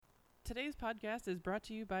Today's podcast is brought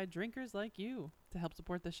to you by drinkers like you. To help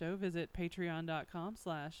support the show, visit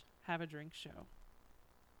patreon.com/haveadrinkshow.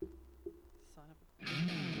 Son of a...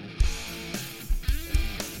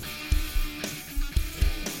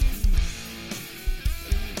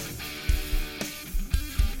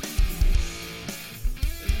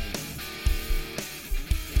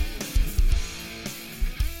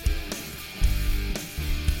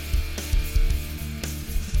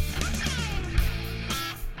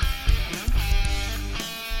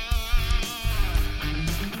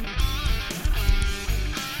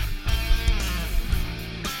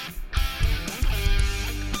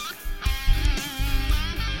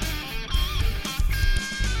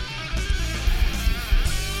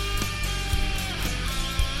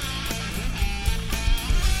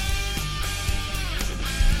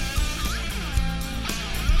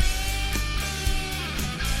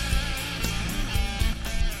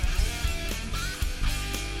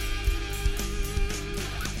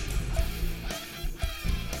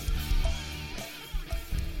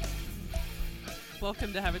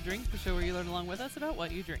 Welcome to Have a Drink, the show where you learn along with us about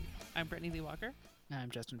what you drink. I'm Brittany Lee Walker. I'm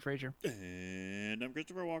Justin Frazier. And I'm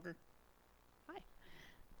Christopher Walker. Hi.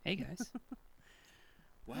 Hey guys.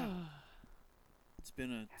 Wow. It's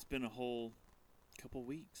been a whole couple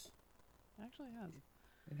weeks. Actually has.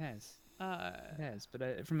 It has. It It has. But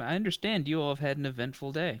I understand you all have had an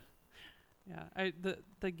eventful day. Yeah.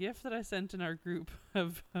 The GIF that I sent in our group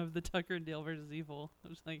of the Tucker and Dale versus Evil, I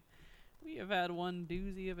was like, we have had one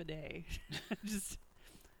doozy of a day. Just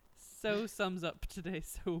so sums up today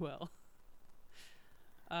so well.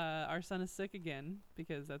 Our son is sick again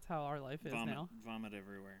because that's how our life is now. Vomit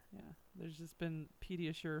everywhere. Yeah. There's just been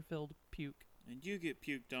Pediasure-filled puke. And you get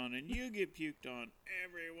puked on, and you get puked on.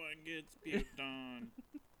 Everyone gets puked on.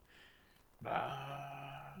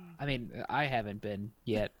 I mean, I haven't been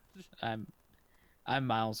yet. I'm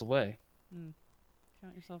miles away. Count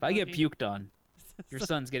yourself If I get lucky. puked on, your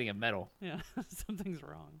son's getting a medal. Yeah, something's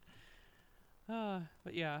wrong.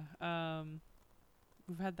 But yeah,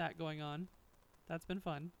 we've had that going on. That's been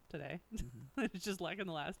fun today. It's just like in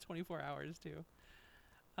the last 24 hours too.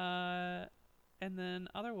 And then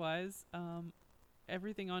otherwise,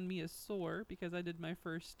 everything on me is sore because I did my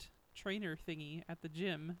first trainer thingy at the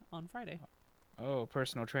gym on Friday. Oh,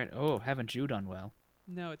 personal trainer. Oh, haven't you done well?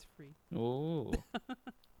 No, it's free. Oh.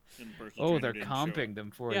 And the personal Oh, trainer they're didn't show comping up. them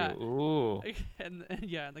for Yeah. you. Ooh. and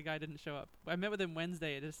the guy didn't show up. I met with him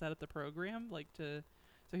Wednesday to set up the program, so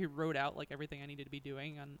he wrote out like everything I needed to be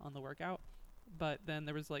doing on the workout. But then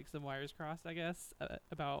there was like some wires crossed, I guess,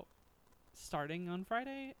 about starting on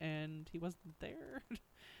Friday, and he wasn't there.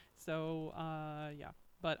 So yeah,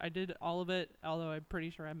 but I did all of it. Although I'm pretty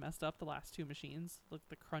sure I messed up the last two machines, like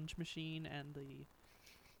the crunch machine and the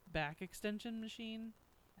back extension machine.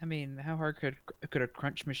 I mean, how hard could a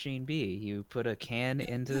crunch machine be? You put a can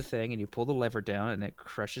into the thing and you pull the lever down and it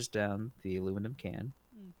crushes down the aluminum can.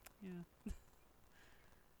 Yeah.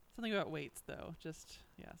 Something about weights, though.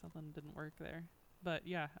 Something didn't work there. But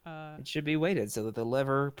yeah, It should be weighted so that the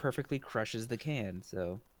lever perfectly crushes the can.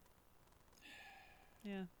 So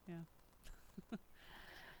yeah.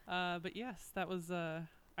 But yes, that was. I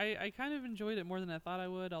kind of enjoyed it more than I thought I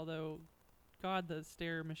would. Although, God, the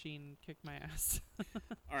stair machine kicked my ass.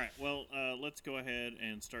 All right, well, let's go ahead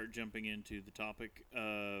and start jumping into the topic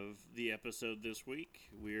of the episode this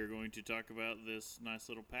week. We are going to talk about this nice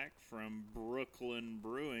little pack from Brooklyn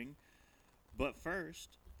Brewing. But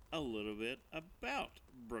first, a little bit about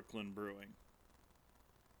Brooklyn Brewing.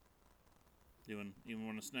 You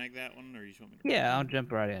want to snag that one, or you just want me to? yeah, I'll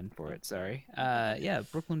jump right in for it. Sorry. Yeah,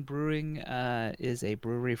 Brooklyn Brewing is a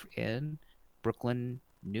brewery in Brooklyn,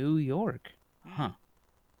 New York. Huh.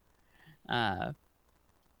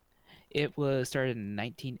 It was started in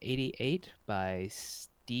 1988 by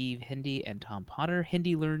Steve Hindy and Tom Potter.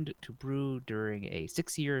 Hindy learned to brew during a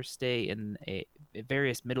 6-year stay in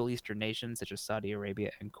various Middle Eastern nations such as Saudi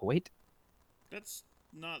Arabia and Kuwait. That's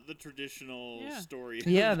not the traditional Yeah. story.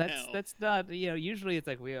 Yeah, of that's not, usually it's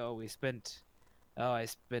like I spent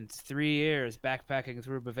 3 years backpacking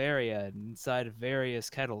through Bavaria and inside of various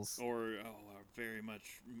kettles. Or a very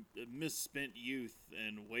much misspent youth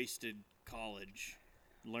and wasted college.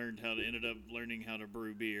 Ended up learning how to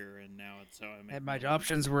brew beer, and now it's how I make. And my beer.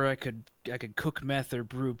 options were I could cook meth or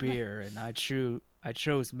brew beer, and I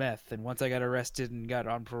chose meth. And once I got arrested and got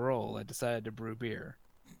on parole, I decided to brew beer.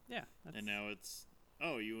 Yeah. That's, And now it's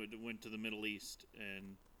you went to the Middle East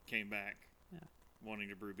and came back, Yeah. wanting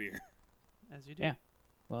to brew beer. as you do. Yeah.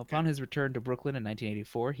 Well, upon his return to Brooklyn in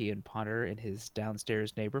 1984, he and Potter and his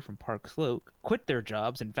downstairs neighbor from Park Slope quit their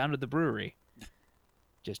jobs and founded the brewery.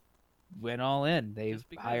 Just went all in. They've Just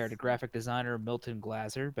because. hired a graphic designer, Milton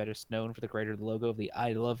Glaser, better known for the creator of the logo of the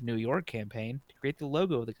I Love New York campaign, to create the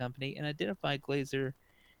logo of the company and identify Glazer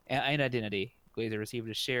and identity. Glazer received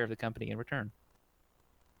a share of the company in return.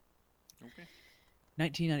 Okay.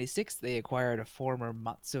 1996, they acquired a former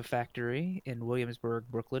matzo factory in Williamsburg,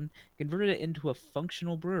 Brooklyn, converted it into a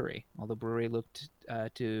functional brewery. While the brewery looked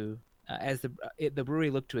the brewery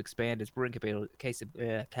looked to expand its brewing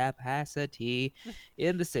capacity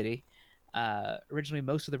in the city. Originally,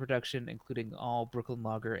 most of the production, including all Brooklyn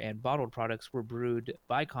Lager and bottled products, were brewed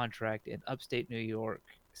by contract in upstate New York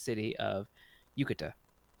city of Utica.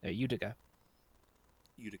 Utica.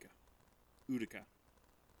 Utica. Utica.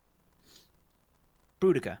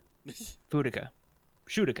 Boudica. Boudica.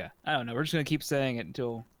 Shootica. I don't know. We're just going to keep saying it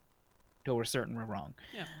until we're certain we're wrong.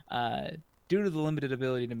 Yeah. Due to the limited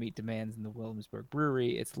ability to meet demands in the Williamsburg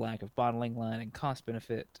brewery, its lack of bottling line and cost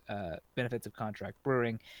benefits of contract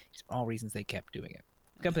brewing, these are all reasons they kept doing it.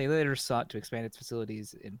 The company later sought to expand its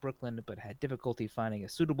facilities in Brooklyn, but had difficulty finding a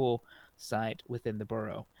suitable site within the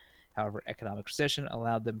borough. However, economic recession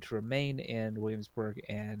allowed them to remain in Williamsburg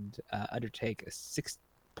and undertake a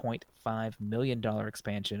 $6.5 million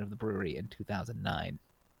expansion of the brewery in 2009.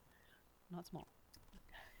 Not small.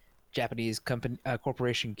 Japanese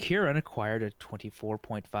corporation Kirin acquired a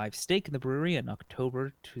 24.5% stake in the brewery in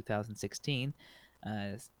October 2016.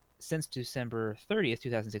 Since December 30th,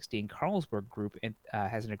 2016, Carlsberg Group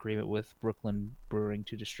has an agreement with Brooklyn Brewing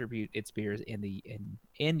to distribute its beers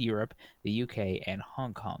in Europe, the UK, and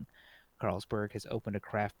Hong Kong. Carlsberg has opened a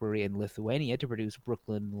craft brewery in Lithuania to produce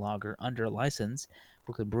Brooklyn Lager under license.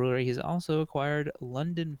 Brooklyn Brewery has also acquired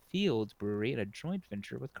London Fields Brewery in a joint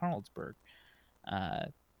venture with Carlsberg.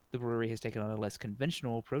 The brewery has taken on a less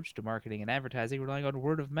conventional approach to marketing and advertising, relying on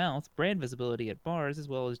word of mouth, brand visibility at bars, as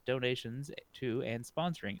well as donations to and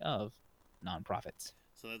sponsoring of nonprofits.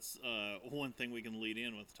 So that's one thing we can lead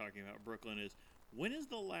in with talking about Brooklyn is, when is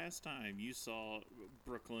the last time you saw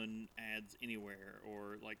Brooklyn ads anywhere,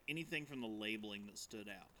 or like anything from the labeling that stood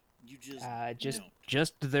out? You just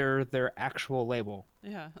just their actual label.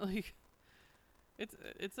 Yeah, like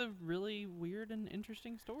it's a really weird and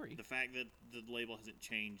interesting story. The fact that the label hasn't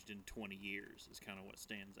changed in 20 years is kind of what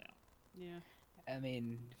stands out. Yeah. I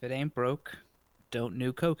mean, if it ain't broke, don't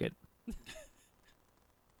new Coke it.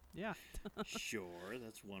 Yeah. Sure,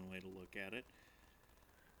 that's one way to look at it.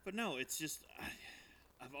 But no, it's just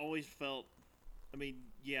I've always felt. I mean,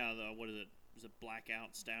 yeah. What is it? Is it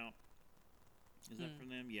Blackout Stout? Is that from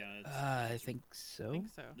them? Yeah. I think so. I think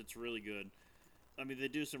so. It's really good. I mean, they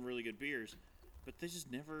do some really good beers, but they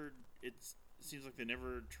just never. It seems like they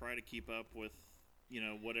never try to keep up with,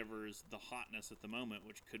 whatever is the hotness at the moment,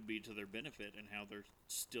 which could be to their benefit, and how they're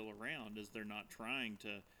still around, is they're not trying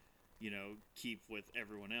to, keep with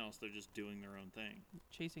everyone else. They're just doing their own thing.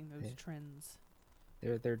 Chasing those trends.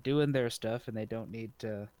 They're doing their stuff, and they don't need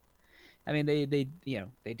to. I mean, they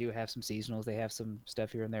do have some seasonals. They have some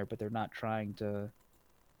stuff here and there, but they're not trying to,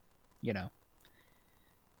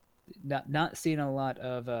 not seeing a lot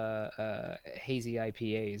of hazy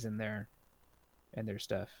IPAs in their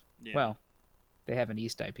stuff. Yeah. Well, they have an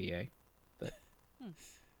East IPA, but I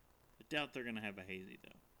doubt they're gonna have a hazy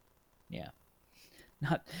though. Yeah,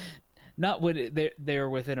 not when they're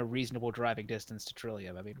within a reasonable driving distance to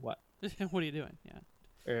Trillium. I mean, what? What are you doing? Yeah.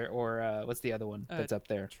 Or what's the other one that's up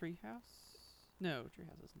there? Treehouse? No,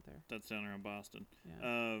 Treehouse isn't there. That's down around Boston.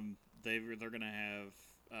 Yeah. They're gonna have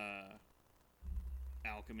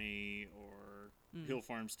Alchemy or Hill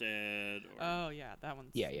Farmstead. Or... Oh yeah, that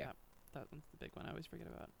one's yeah. That one's the big one. I always forget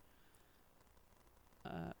about.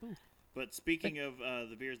 But speaking of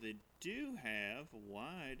the beers they do have,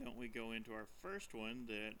 why don't we go into our first one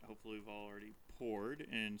that hopefully we've already poured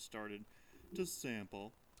and started to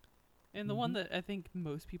sample? And the one that I think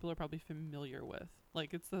most people are probably familiar with.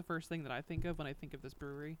 Like, it's the first thing that I think of when I think of this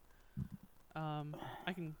brewery. I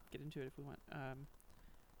can get into it if we want.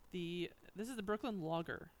 This is the Brooklyn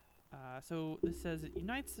Lager. So this says it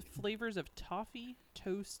unites the flavors of toffee,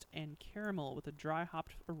 toast, and caramel with a dry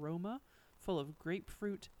hopped aroma full of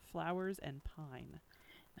grapefruit, flowers, and pine.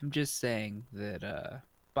 I'm just saying that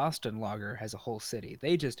Boston Lager has a whole city.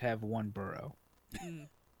 They just have one borough.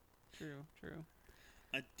 True.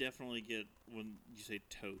 I definitely get, when you say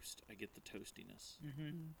toast, I get the toastiness.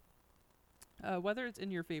 Whether it's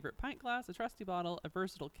in your favorite pint glass, a trusty bottle, a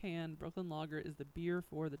versatile can, Brooklyn Lager is the beer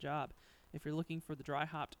for the job. If you're looking for the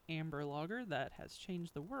dry-hopped amber lager that has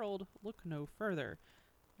changed the world, look no further.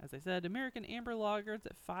 As I said, American Amber Lager is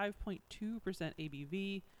at 5.2%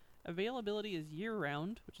 ABV. Availability is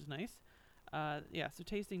year-round, which is nice. So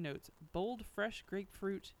tasting notes. Bold, fresh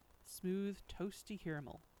grapefruit, smooth, toasty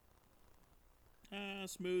caramel.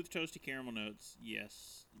 Smooth, toasty caramel notes,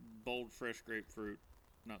 yes. Bold, fresh grapefruit,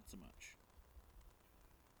 not so much.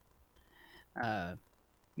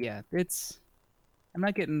 Yeah, it's. I'm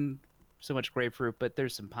not getting so much grapefruit, but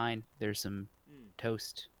there's some pine. There's some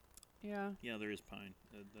toast. Yeah. Yeah, there is pine.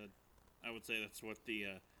 I would say that's what the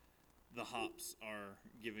hops are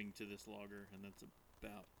giving to this lager, and that's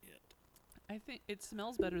about it. I think it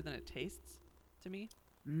smells better than it tastes to me.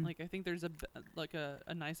 Mm. Like I think there's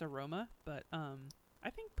a nice aroma, but I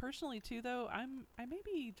think personally too though, I may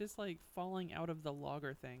be just like falling out of the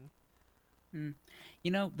lager thing.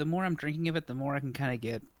 You know, the more I'm drinking of it, the more I can kind of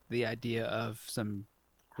get the idea of some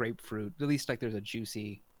grapefruit. At least like there's a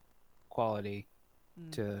juicy quality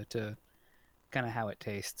Mm. to kind of how it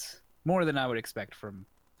tastes. More than I would expect from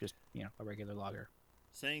just, a regular lager.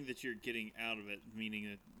 Saying that you're getting out of it, meaning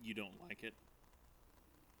that you don't like it.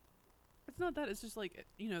 It's not that, it's just like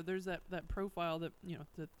there's that profile that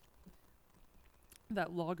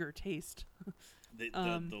that lager taste. The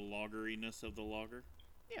lageriness of the lager.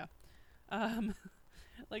 Yeah. Um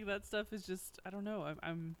like that stuff is just I don't know,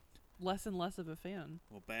 I'm less and less of a fan.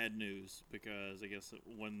 Well, bad news, because I guess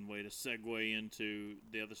one way to segue into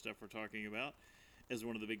the other stuff we're talking about is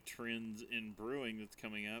one of the big trends in brewing that's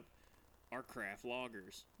coming up are craft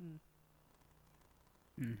lagers.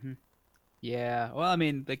 Mm-hmm. Yeah. Well, I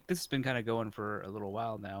mean, like this has been kind of going for a little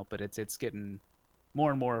while now, but it's getting more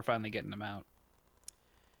and more are finally getting them out.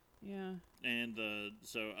 Yeah. And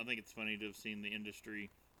so I think it's funny to have seen the industry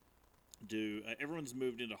do. Everyone's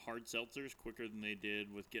moved into hard seltzers quicker than they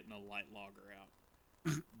did with getting a light lager out.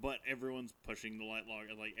 But everyone's pushing the light lager.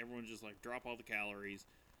 Like everyone's just like drop all the calories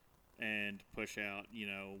and push out,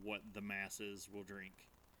 what the masses will drink.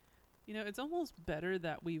 It's almost better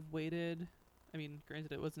that we've waited. I mean,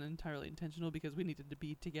 granted, it wasn't entirely intentional because we needed to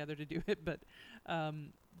be together to do it, but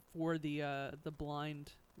for the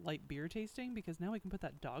blind light beer tasting, because now we can put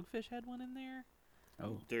that Dogfish Head one in there.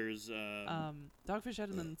 Oh, There's Dogfish Head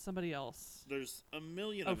and then somebody else. there's a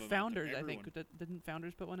million Oh, of them. out there. Founders, I Everyone. think. Didn't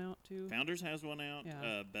Founders put one out too? Founders has one out.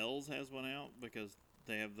 Yeah. Bell's has one out because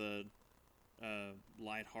they have the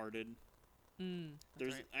lighthearted.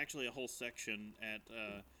 There's right. actually a whole section at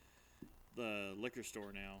the liquor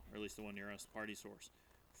store now, or at least the one near us, Party Source,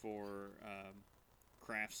 for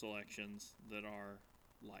craft selections that are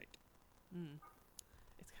light.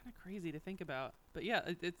 It's kind of crazy to think about, but yeah,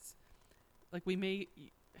 it's like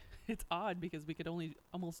it's odd because we could only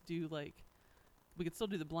almost do we could still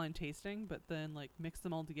do the blind tasting, but then like mix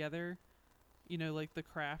them all together, like the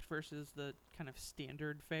craft versus the kind of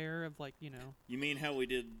standard fare of You mean how we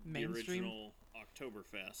did Mainstream? the original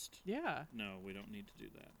Oktoberfest? Yeah, No, we don't need to do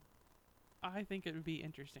that. I think it would be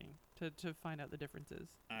interesting to find out the differences.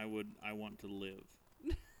 I want to live.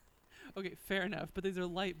 Okay, fair enough, but these are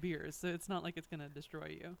light beers, so it's not like it's gonna destroy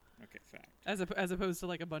you, Okay, fact. as opposed to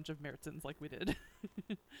like a bunch of Märtzens like we did.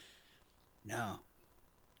 no,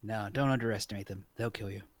 don't underestimate them. They'll kill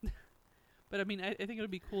you. But I mean, I think it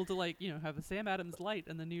would be cool to have the Sam Adams Light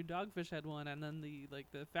and the new Dogfish Head one, and then the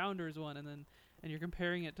Founders one, and you're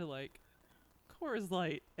comparing it to like Coors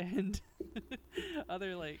Light and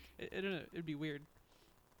other I don't know, it'd be weird.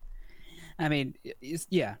 I mean,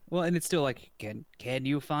 yeah. Well, and it's still like, can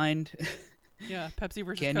you find? Yeah, Pepsi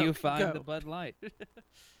versus Can Coke. you find Go. the Bud Light?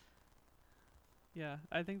 Yeah,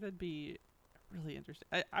 I think that'd be really interesting.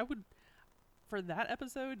 I would, for that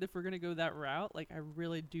episode, if we're gonna go that route, I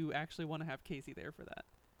really do actually want to have Casey there for that.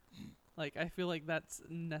 I feel like that's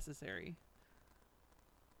necessary.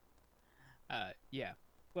 Yeah.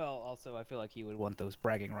 Well, also, I feel like he would want those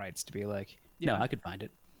bragging rights to be like, Yeah. no, I could find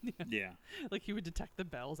it. Yeah. Like he would detect the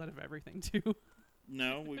bells out of everything too.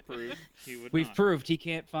 No, we proved he would We've not. proved he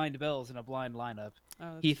can't find bells in a blind lineup.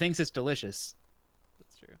 Oh, He thinks it's delicious.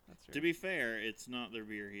 that's true. That's true. To be fair, it's not their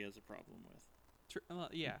beer he has a problem with. Well,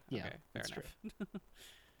 yeah. Yeah, Okay. Fair that's enough.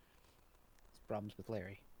 It's problems with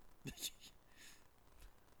Larry.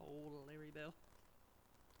 Oh, Larry Bell.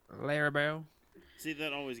 Larry Bell. See,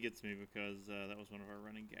 that always gets me because that was one of our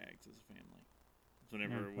running gags as a family. It's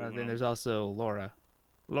whenever we Well, went then on- there's also Laura.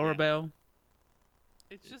 Laura Yeah. Bell.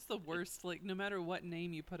 It's just the worst. No matter what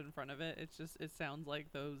name you put in front of it, it sounds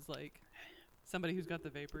like those somebody who's got the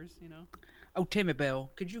vapors. Oh, Timmy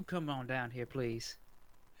Bell, could you come on down here, please?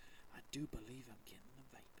 I do believe I'm getting the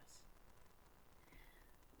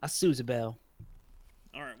vapors. Susie Bell.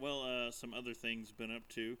 All right, well, some other things been up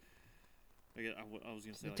to. I was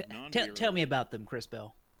going to say T- non-beer. tell me about them, Chris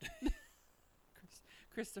Bell.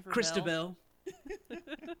 Christopher Krista Bell.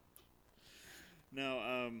 Bell.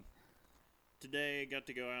 No, today I got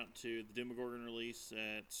to go out to the Demogorgon release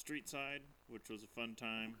at Streetside, which was a fun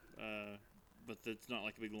time. but it's not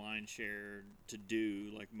like a big line share to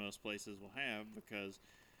do like most places will have because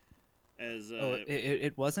as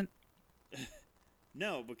It wasn't.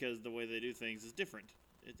 no, because the way they do things is different.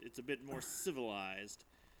 It's a bit more civilized.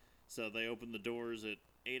 So they open the doors at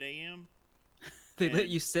 8 a.m. They let And-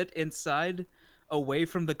 you sit inside, away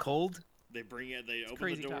from the cold. They open the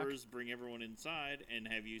crazy talk. doors, bring everyone inside, and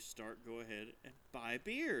have you go ahead and buy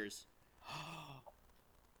beers.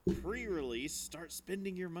 Pre-release, start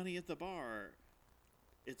spending your money at the bar.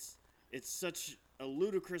 It's such a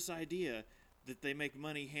ludicrous idea that they make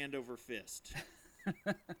money hand over fist.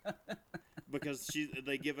 Because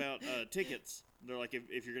they give out tickets. They're like,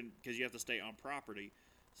 if you're gonna, because you have to stay on property.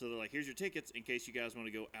 So they're like, here's your tickets in case you guys want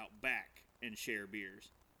to go out back and share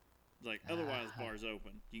beers. Like, otherwise, bar's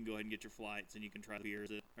open. You can go ahead and get your flights, and you can try the beers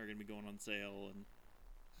that are going to be going on sale. And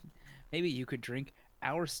Maybe you could drink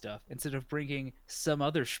our stuff instead of bringing some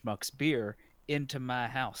other schmuck's beer into my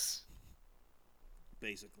house.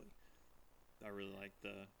 basically, I really like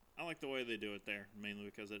I like the way they do it there, mainly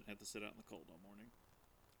because I didn't have to sit out in the cold all morning.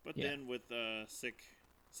 But Yeah. then with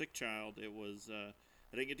sick child, it was I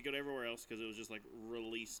didn't get to go to everywhere else because it was just like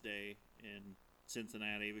release day in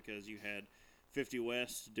Cincinnati because you had 50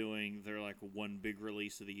 West doing their like one big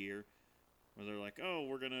release of the year where they're like, oh,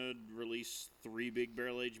 we're going to release 3 big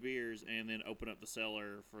barrel-aged beers and then open up the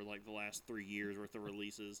cellar for like the last 3 years worth of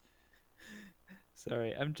releases.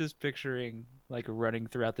 Sorry, I'm just picturing like running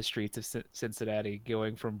throughout the streets of Cincinnati,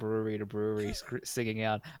 going from brewery to brewery, singing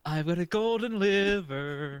out, "I've got a golden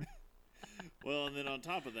liver." Well, and then on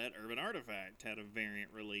top of that, Urban Artifact had a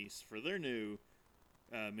variant release for their new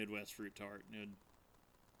Midwest Fruit Tart. And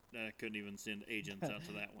I couldn't even send agents out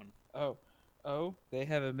to that one. Oh, they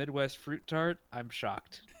have a Midwest fruit tart? I'm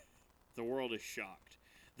shocked. The world is shocked.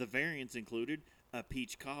 The variants included a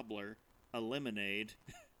peach cobbler, a lemonade,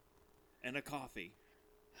 and a coffee.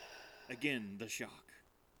 Again, the shock.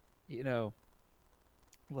 You know,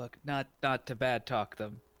 look, not to bad talk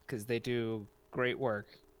them, because they do great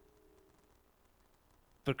work.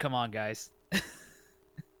 But come on, guys.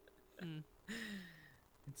 Mm.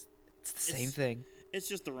 It's the same thing. It's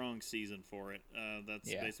just the wrong season for it. That's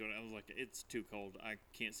Yeah. basically what I was like. It's too cold. I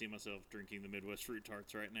can't see myself drinking the Midwest Fruit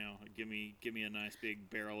Tarts right now. Give me a nice big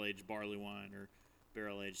barrel-aged barley wine or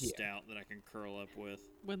barrel-aged stout that I can curl up with.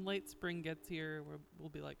 When late spring gets here, we'll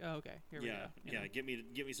be like, oh, okay, here we go. you know? Get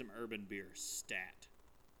me some urban beer stat.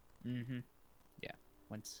 Mm-hmm. Yeah.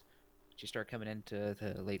 Once you start coming into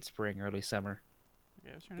the late spring, early summer.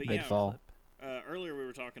 Okay, I was trying But to yeah, Mid-fall. Earlier we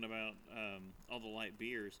were talking about all the light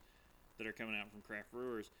beers that are coming out from craft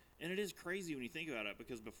brewers, and it is crazy when you think about it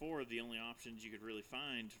because before the only options you could really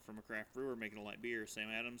find from a craft brewer making a light beer, Sam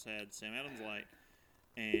Adams had Sam Adams Light,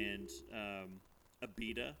 and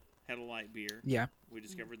Abita had a light beer. Yeah. We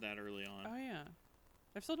discovered that early on, Oh yeah,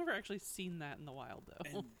 I've still never actually seen that in the wild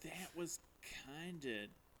though. and that was kind of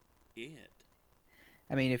it.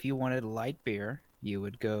 I mean, if you wanted light beer, you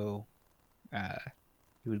would go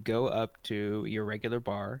up to your regular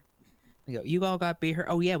bar. You go, you all got beer?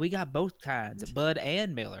 Oh yeah, we got both kinds, Bud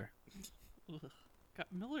and Miller. Ugh. God,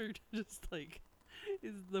 Miller just like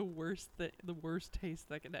is the worst taste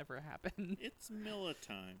that could ever happen. It's Miller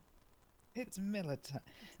time. It's Miller time.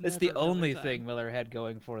 That's the never Miller only time. thing Miller had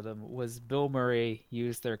going for them was Bill Murray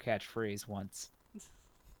used their catchphrase once. Ugh.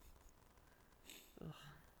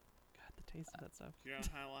 God, the taste of that stuff. You're a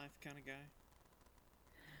high life kind of guy.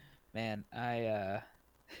 Man, I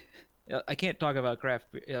can't talk about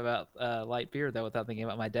light beer though without thinking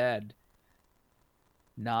about my dad.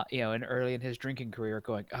 Not early in his drinking career,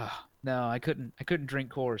 going, oh no, I couldn't drink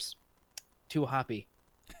Coors, too hoppy.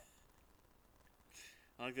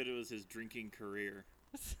 I like that it was his drinking career.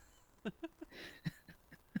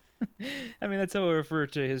 I mean, that's how I refer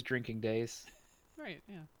to his drinking days. Right?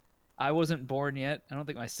 Yeah. I wasn't born yet. I don't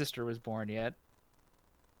think my sister was born yet.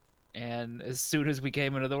 And as soon as we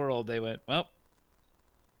came into the world, they went, well,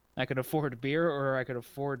 I could afford beer or I could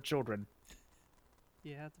afford children.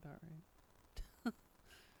 Yeah, that's about right.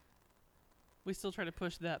 We still try to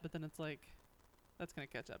push that, but then it's like, that's gonna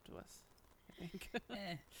catch up to us, I think.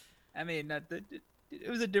 I mean, it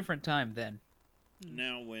was a different time then.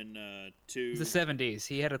 Now when It two was the 70s.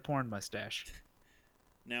 He had a porn mustache.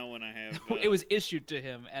 now when I have It was issued to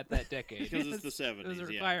him at that decade. because it's the It was 70s.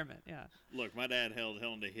 a Yeah. requirement. Yeah. Look, my dad held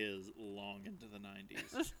onto his long into the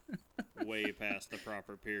 90s, way past the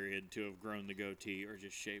proper period to have grown the goatee or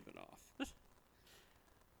just shave it off.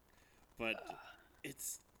 But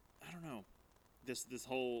I don't know. This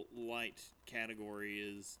whole light category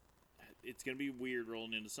it's going to be weird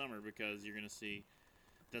rolling into summer because you're going to see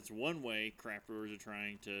that's one way craft brewers are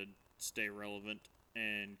trying to stay relevant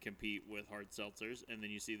and compete with hard seltzers, and then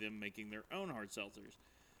you see them making their own hard seltzers,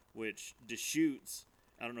 which Deschutes,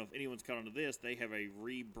 I don't know if anyone's caught on to this, they have a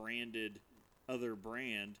rebranded other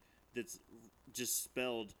brand that's just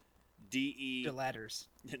spelled D-E... The ladders.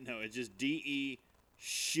 No, it's just D-E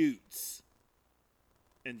shoots.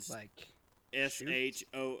 And Like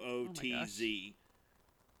S-H-O-O-T-Z.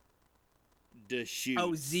 Deschutes.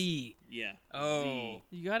 Oh, Z. Yeah. Oh. Z.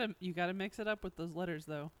 You gotta mix it up with those letters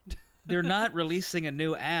though. They're not releasing a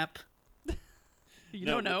new app. You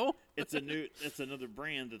No, don't know? It's another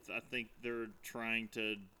brand that I think they're trying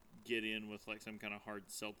to get in with like some kind of hard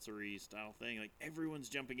seltzery style thing. Like everyone's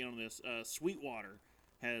jumping in on this. Sweetwater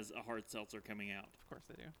has a hard seltzer coming out Of course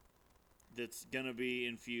they do. that's gonna be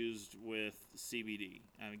infused with CBD.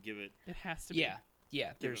 I would give it. It has to be. Yeah. Yeah,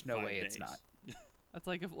 give there's it no 5 way it's days. not. That's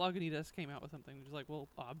like if Lagunitas came out with something, just like, well,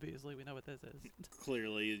 obviously we know what this is.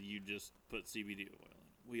 Clearly, you just put CBD oil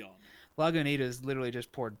in. We all know. Lagunitas literally just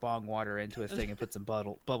poured bong water into a thing and put some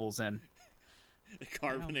bubbles in.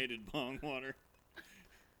 Carbonated bong water.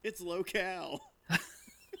 It's low cal.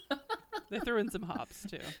 They threw in some hops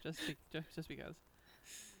too, just because.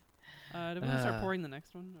 Do we want to start pouring the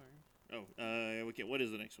next one, or Oh, we can. What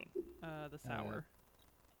is the next one? the sour?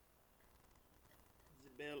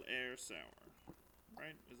 The Bel Air Sour.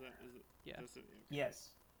 Right? Is it? Yeah. That's it? Yes.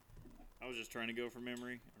 I was just trying to go from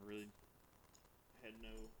memory. I really had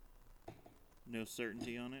no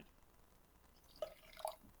certainty on it.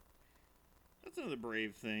 That's another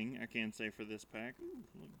brave thing I can say for this pack. Ooh,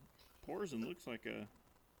 look, pours and looks like a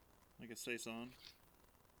saison.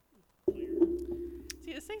 Clear.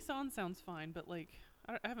 See, a saison sounds fine, but like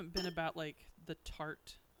I haven't been about like the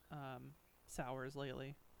tart sours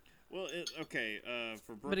lately. Well, okay.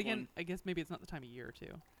 For Brooklyn, But again, I guess maybe it's not the time of year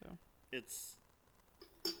too. So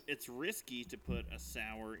it's risky to put a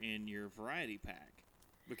sour in your variety pack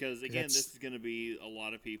because again, That's- this is going to be a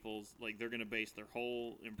lot of people's like they're going to base their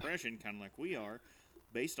whole impression kind of like we are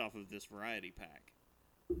based off of this variety pack.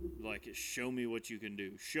 Like, show me what you can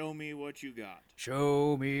do. Show me what you got.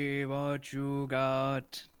 Show me what you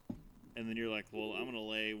got. And then you're like, well, I'm going to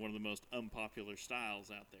lay one of the most unpopular styles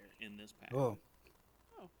out there in this pack. Oh.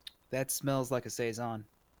 Oh. That smells like a saison.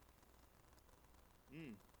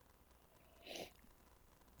 Mm.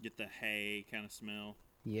 Get the hay kind of smell.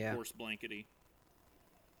 Yeah. Horse blankety.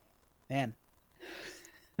 Man.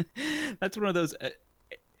 That's one of those.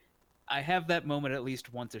 I have that moment at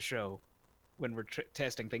least once a show when we're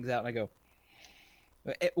testing things out, and I go,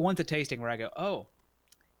 once a tasting where I go, oh,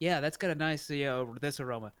 yeah, that's got a nice, this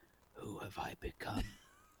aroma. Who have I become?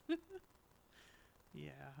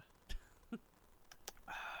 yeah,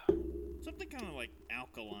 Something kind of like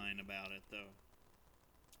alkaline about it, though.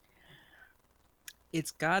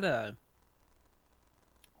 It's got an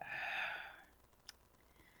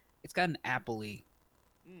appley.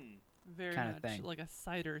 Mm. very Kinda much thing. like a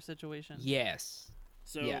cider situation. Yes.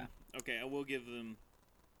 So, Yeah. okay, I will give them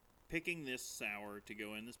picking this sour to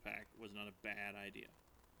go in this pack was not a bad idea.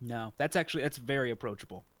 No, that's very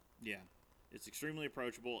approachable. Yeah. It's extremely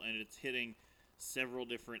approachable, and it's hitting several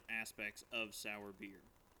different aspects of sour beer.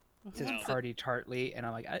 It Who says wants party tartly, and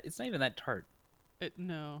I'm like, it's not even that tart.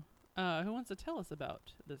 no. Who wants to tell us about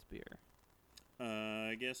this beer?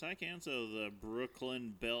 I guess I can. So the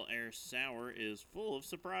Brooklyn Bel Air Sour is full of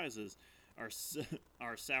surprises.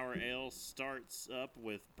 Our sour ale starts up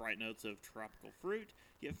with bright notes of tropical fruit,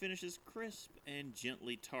 yet finishes crisp and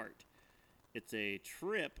gently tart. It's a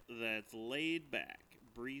trip that's laid back,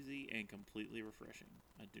 breezy, and completely refreshing.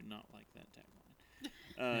 I do not like that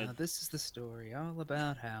tagline. Now this is the story all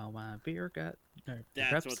about how my beer got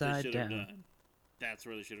That's what they upside should have down. done. That's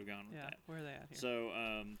where they should have gone with Yeah, that. where are they at here?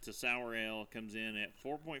 So, the sour ale comes in at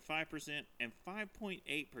 4.5% and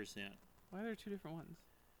 5.8%. Why are there two different ones?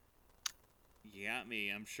 You got me.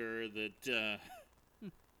 I'm sure that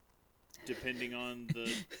depending on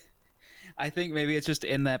the I think maybe it's just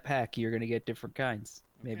in that pack you're gonna get different kinds.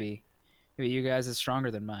 Okay. Maybe you guys is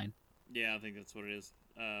stronger than mine. yeah, I think that's what it is.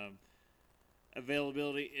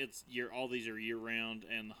 Availability, all these are year round,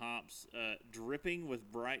 and the hops dripping with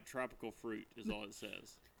bright tropical fruit is all it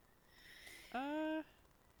says. Uh,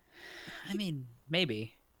 I mean,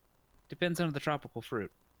 maybe. Depends on the tropical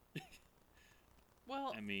fruit.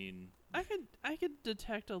 well, I mean, I could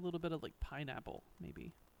detect a little bit of like pineapple,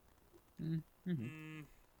 maybe. Mm-hmm.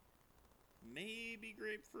 Maybe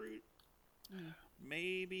grapefruit. Mm.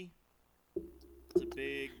 Maybe. It's a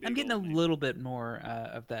big I'm getting a old maybe. little bit more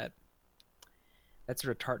of that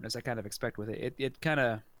sort of tartness I kind of expect with it. It kind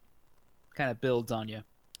of builds on you.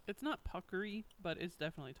 It's not puckery, but it's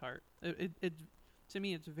definitely tart. It to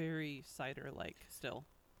me, it's very cider-like still.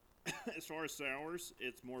 as far as sours,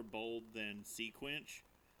 it's more bold than Sea Quench.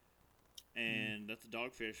 And that's a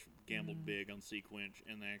Dogfish gambled big on Sea Quench,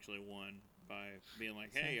 and they actually won by being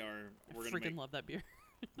like, "Hey, we're gonna freaking love that beer.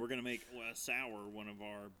 we're gonna make a sour one of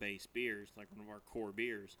our base beers, like one of our core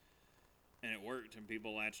beers," and it worked, and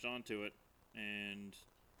people latched onto it, and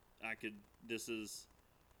This is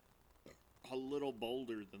a little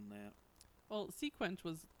bolder than that. Well, Sequence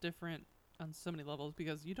was different on so many levels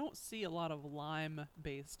because you don't see a lot of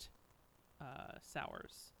lime-based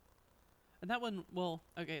sours. And that one, well,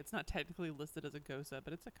 okay, it's not technically listed as a Gosa,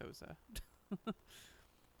 but it's a Kosa.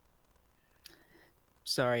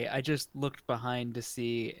 Sorry, I just looked behind to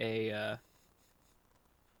see a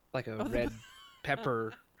like a red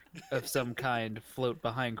pepper of some kind float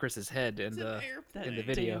behind Chris's head in the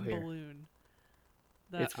video damn here. Balloon.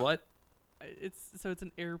 It's what? It's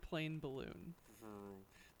an airplane balloon.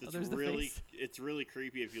 That's there's the really face. It's really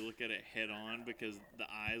creepy if you look at it head on because the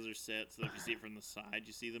eyes are set so that if you see it from the side,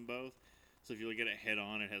 you see them both. So if you look at it head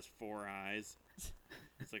on, it has 4 eyes.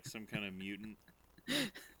 It's like some kind of mutant.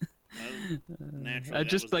 Naturally, I that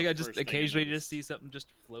just was the I first just thing I occasionally noticed. just see something just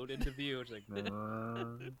float into view. It's like, and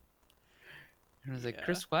I was like, Yeah.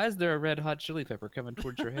 Chris, why is there a red hot chili pepper coming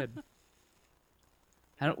towards your head?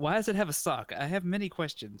 Why does it have a sock? I have many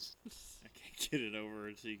questions. I can't get it over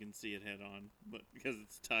so you can see it head on, but because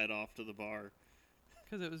it's tied off to the bar,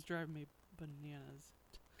 Because it was driving me bananas.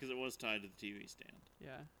 because it was tied to the TV stand.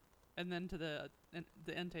 Yeah. And then to the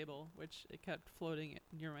end table, which it kept floating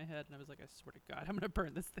near my head, and I was like, I swear to God, I'm gonna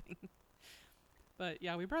burn this thing. But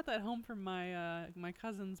yeah, we brought that home from my my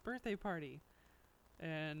cousin's birthday party,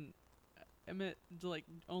 and Emmett like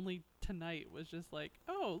only tonight was just like,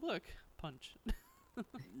 oh look, punch.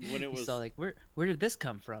 When it He's was all like, where did this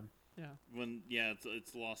come from? Yeah.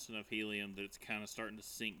 it's lost enough helium that it's kind of starting to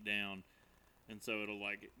sink down, and so it'll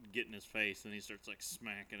like get in his face, and he starts like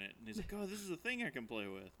smacking it, and he's like, "Oh, this is a thing I can play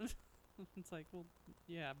with." It's like, well,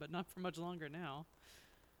 yeah, but not for much longer now.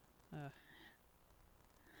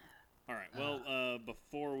 All right. Well,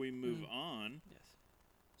 before we move on, Yes.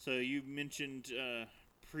 so you mentioned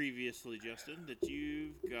previously, Justin, that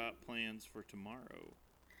you've got plans for tomorrow.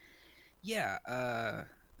 Yeah,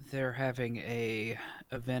 they're having a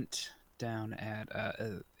event down at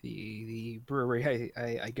the brewery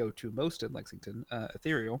I go to most in Lexington,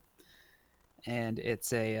 Ethereal, and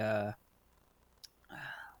it's a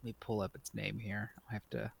let me pull up its name here. I have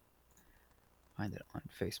to find it on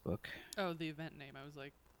Facebook. Oh, the event name. I was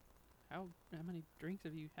like, how many drinks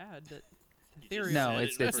have you had? That You just theory. No, said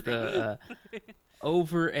it's it, I it's forgot. the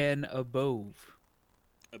over and above.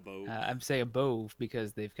 Above. I'm saying above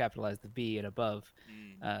because they've capitalized the B and above.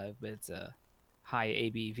 But it's a high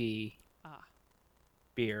ABV Ah.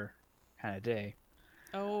 beer kind of day.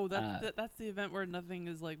 Oh, that's the event where nothing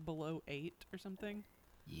is like below 8 or something.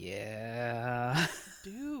 Yeah.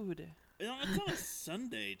 Dude. It's on a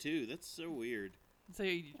Sunday too. That's so weird. So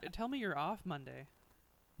tell me you're off Monday.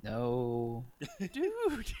 No.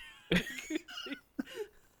 Dude.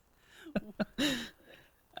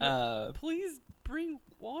 Please bring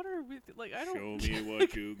water with you. Like I don't. Show me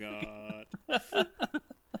what you got.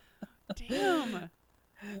 Damn.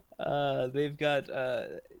 They've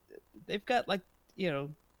got like,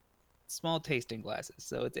 small tasting glasses,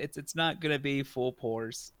 so it's not gonna be full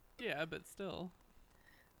pours. Yeah, but still.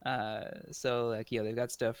 So like, they've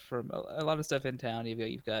got stuff from a lot of stuff in town.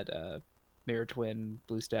 You've got Mirror Twin,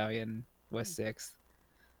 Blue Stallion, West Sixth.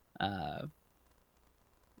 Maybe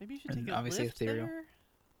you should And take a obviously lift Ethereal. there.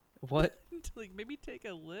 What? Like maybe take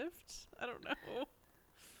a lift. I don't know.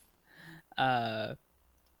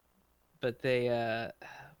 But they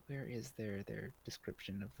where is their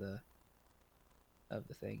description of the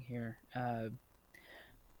thing here?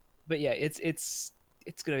 But yeah, it's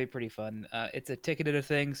gonna be pretty fun. It's a ticketed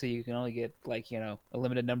thing, so you can only get like a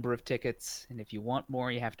limited number of tickets, and if you want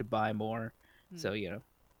more, you have to buy more. So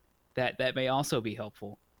that may also be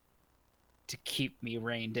helpful to keep me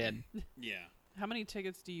reined in. Yeah. How many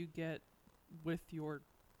tickets do you get with your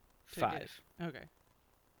ticket? 5. Okay.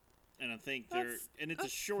 And I think it's a that's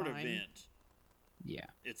short fine. event. Yeah.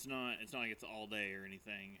 It's not like it's all day or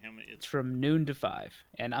anything. How many? It's from noon to 5,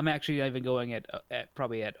 and I'm actually not even going at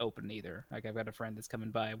probably at open either. Like I've got a friend that's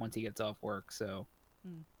coming by once he gets off work, so.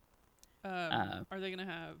 Are they gonna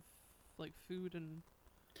have like food and?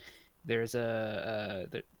 There's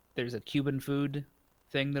there's a Cuban food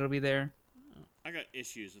thing that'll be there. I got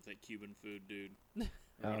issues with that Cuban food dude, or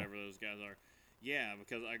Oh. whatever those guys are. Yeah,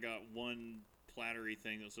 because I got one plattery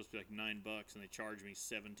thing that was supposed to be like $9, and they charged me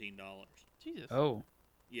 $17. Jesus. Oh,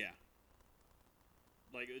 Yeah.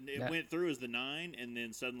 Like it Yeah. went through as the 9, and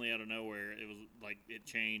then suddenly out of nowhere, it was like it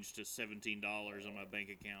changed to $17 on my bank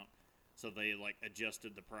account. So they like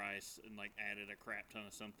adjusted the price and like added a crap ton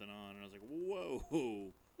of something on, and I was like,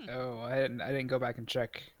 whoa. Oh, I didn't go back and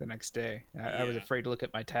check the next day. I was Yeah. afraid to look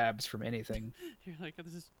at my tabs from anything. You're like,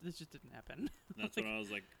 this just didn't happen. That's when I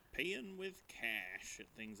was like, paying with cash and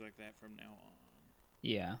things like that from now on.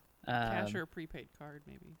 Yeah. Cash or a prepaid card,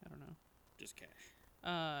 maybe. I don't know. Just cash.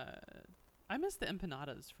 I miss the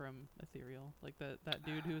empanadas from Ethereal, like that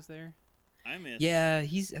dude who was there. I miss. Yeah, I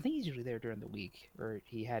think he's usually there during the week, or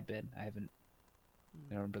he had been. I don't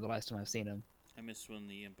remember the last time I've seen him. I miss when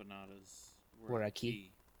the empanadas Were a a key.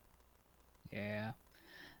 Yeah.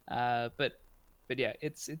 But yeah,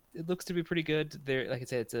 it looks to be pretty good. There, like I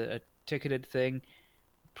said, it's a ticketed thing.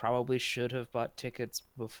 Probably should have bought tickets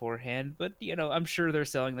beforehand, but I'm sure they're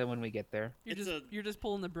selling them when we get there. You're just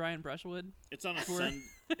pulling the Brian Brushwood. It's on a Tour.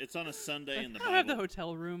 It's on a Sunday in the I have the Bible.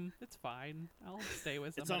 hotel room. It's fine. I'll stay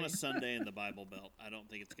with It's somebody. on a Sunday in the Bible Belt. I don't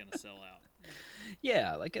think it's gonna sell out.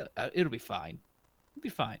 Yeah, like it'll be fine. It'll be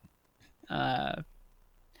fine. I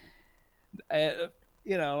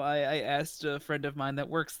asked a friend of mine that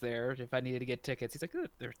works there if I needed to get tickets. He's like,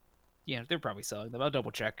 they're probably selling them. I'll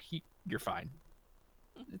double check. You're fine.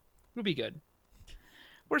 It'll be good.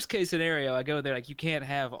 Worst case scenario, I go there like, you can't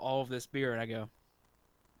have all of this beer, and I go,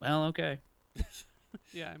 well, okay.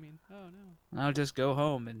 Yeah, I mean, oh no, I'll just go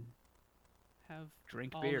home and have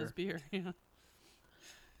drink all beer. this beer. Yeah.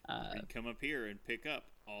 And come up here and pick up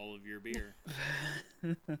all of your beer.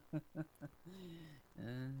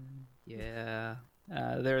 Yeah.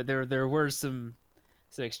 There were some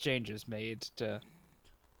exchanges made to.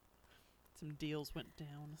 Some deals went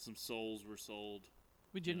down. Some souls were sold.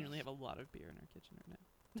 We genuinely have a lot of beer in our kitchen right now.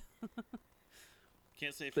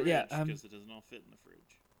 Can't say But fridge yeah, because it doesn't all fit in the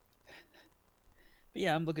fridge. But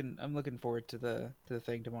yeah, I'm looking forward to the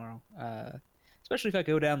thing tomorrow. Especially if I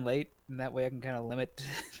go down late, and that way I can kind of limit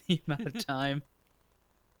the amount of time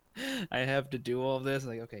I have to do all of this.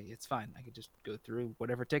 Like, okay, it's fine. I could just go through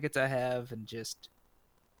whatever tickets I have and just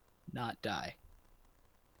not die.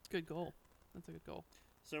 Good goal. That's a good goal.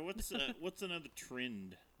 So what's another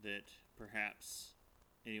trend that perhaps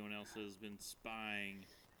anyone else has been spying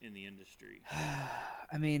in the industry?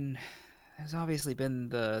 I mean, there's obviously been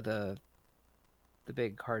the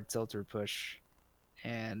big hard seltzer push,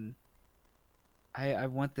 and I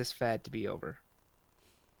want this fad to be over.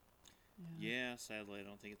 Yeah, sadly, I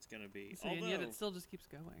don't think it's gonna be. And yet Although, it still just keeps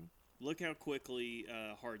going. look how quickly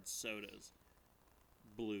hard sodas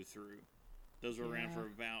blew through. Those were around Yeah. for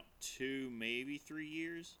about 2, maybe 3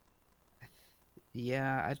 years.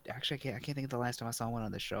 Yeah, I can't think of the last time I saw one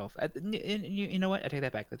on the shelf. You know what? I take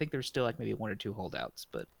that back. I think there's still like maybe 1 or 2 holdouts,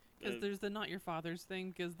 but Because there's the Not Your Father's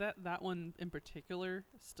thing, because that one in particular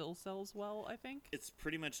still sells well, I think. It's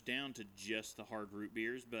pretty much down to just the hard root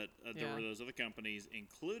beers, but there Yeah. were those other companies,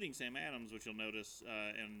 including Sam Adams, which you'll notice,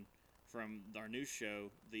 and from our news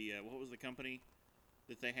show, the what was the company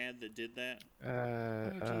that they had that did that?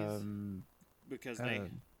 geez. Because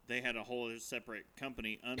they had a whole other separate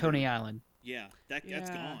company under Coney Island. Yeah, that's Yeah.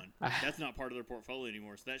 gone. That's not part of their portfolio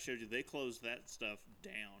anymore. So that shows you they closed that stuff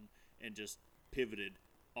down and just pivoted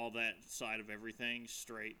all that side of everything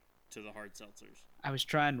straight to the hard seltzers. I was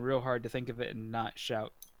trying real hard to think of it and not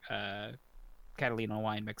shout Catalina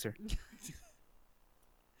wine mixer.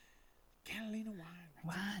 Catalina wine.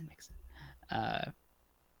 Wine mixer.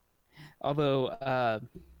 Although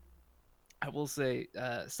I will say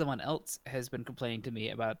someone else has been complaining to me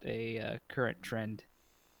about a current trend,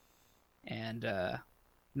 and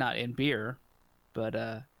not in beer,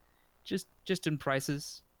 but just in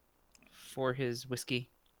prices for his whiskey.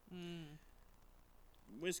 Mm.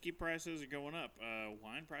 Whiskey prices are going up.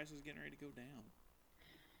 Wine prices are getting ready to go down.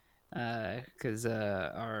 Because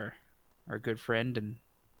our good friend and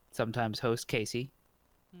sometimes host Casey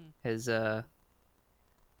has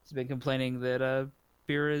been complaining that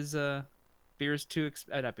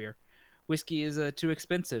whiskey is too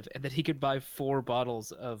expensive, and that he could buy 4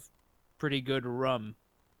 bottles of pretty good rum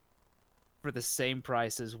for the same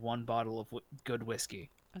price as 1 bottle of good whiskey.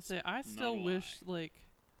 I still a wish like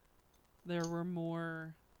there were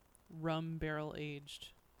more rum barrel aged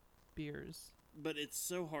beers. But it's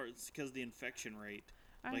so hard. It's because the infection rate.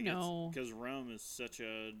 I know. Because rum is such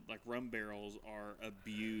a rum barrels are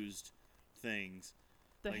abused things.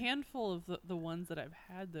 The like- handful of the ones that I've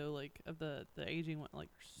had though, like of the aging one,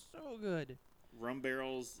 like so good. Rum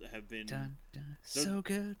barrels have been. Dun, dun, They're- so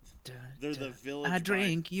good. Dun, They're dun. the village. I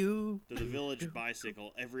drink you. They're the village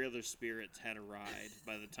bicycle. Every other spirit's had a ride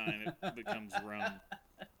by the time it becomes rum.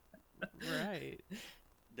 Right.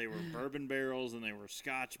 they were bourbon barrels, and they were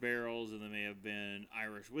Scotch barrels, and they may have been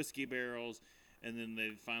Irish whiskey barrels, and then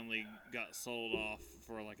they finally got sold off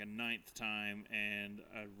for like a 9th time, and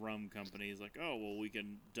a rum company is like, oh, well, we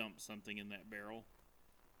can dump something in that barrel,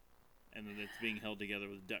 and then it's being held together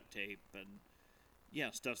with duct tape, and yeah,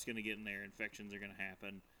 stuff's going to get in there, infections are going to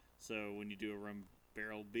happen. So when you do a rum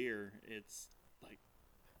barrel beer, it's like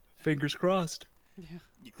Fingers crossed. Yeah.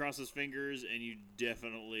 you cross his fingers, and you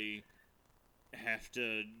definitely have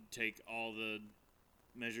to take all the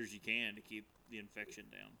measures you can to keep the infection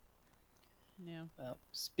down. Yeah. Well,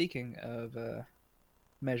 speaking of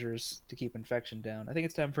measures to keep infection down, I think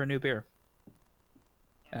it's time for a new beer.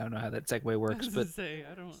 I don't know how that segue I works, was but to say,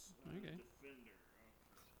 I don't. Okay.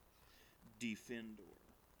 Defender.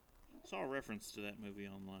 Saw a reference to that movie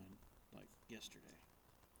online, like yesterday.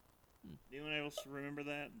 Anyone else remember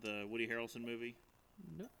that? The Woody Harrelson movie?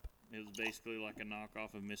 Nope. It was basically like a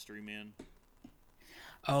knockoff of Mystery Men.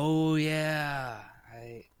 oh yeah,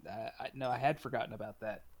 no, I had forgotten about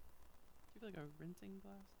that. Do you have like a rinsing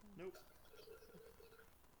glass? Thing? Nope.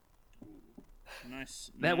 Nice.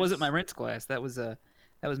 That wasn't my rinse glass. That was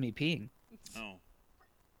me peeing. Oh.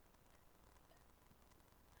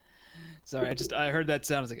 Sorry, I heard that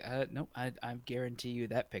sound. I was like, nope. I guarantee you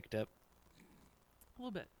that picked up. A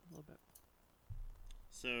little bit. A little bit.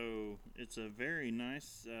 So it's a very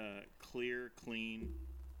nice, clear, clean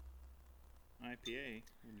IPA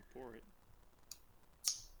when you pour it.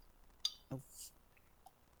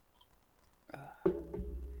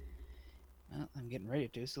 Well, I'm getting ready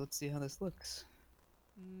to, so let's see how this looks.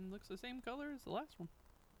 Looks the same color as the last one.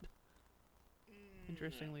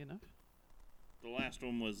 Interestingly enough. The last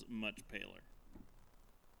one was much paler.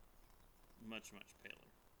 Much paler.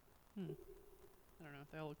 I don't know.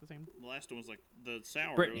 They all look the same. The last one was like the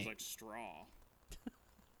sour. It Brittany. was like straw.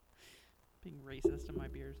 Being racist in my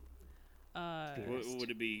beers. Beerist. Would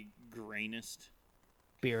it be grainist?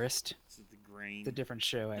 Beerist. Is it the grain? It's a different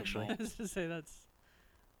show, actually. I was to say that's.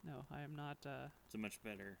 No, I am not. It's a much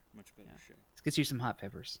better Yeah. show. Let's get you some hot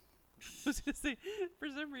peppers. I was gonna say, for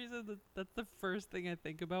some reason, that's the first thing I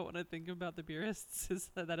think about when I think about the Beerists is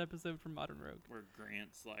that episode from Modern Rogue. Where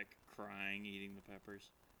Grant's like crying, eating the peppers,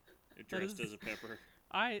 That dressed is- as a pepper.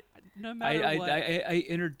 No matter what. I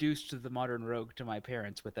introduced the Modern Rogue to my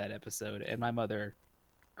parents with that episode, and my mother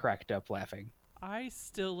cracked up laughing. I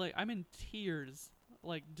still like. I'm in tears,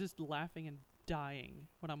 like just laughing and dying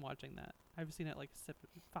when I'm watching that. I've seen it like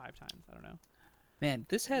 5 times. I don't know. Man,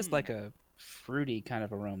 this has like a fruity kind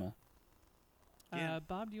of aroma. Yeah.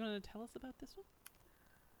 Bob, do you want to tell us about this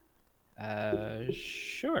one?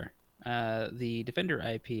 Sure. The Defender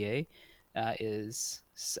IPA is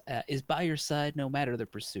by your side no matter the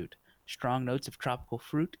pursuit. Strong notes of tropical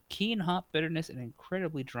fruit, keen hop bitterness, and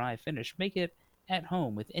incredibly dry finish make it at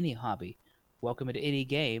home with any hobby. Welcome to any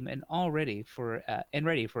game and ready for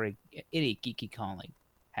any geeky calling.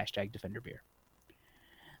 # Defender Beer.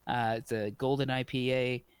 It's a golden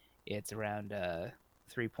IPA. It's around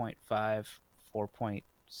 3.5,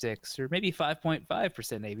 4.6, or maybe 5.5%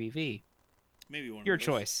 ABV. Maybe one. Your of those.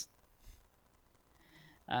 choice.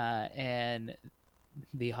 And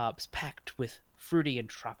the hops packed with fruity and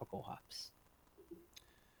tropical hops.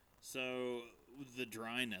 So the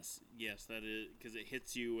dryness, yes, that is because it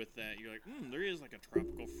hits you with that. You're like, there is like a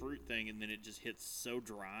tropical fruit thing, and then it just hits so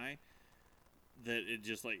dry that it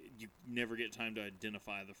just like you never get time to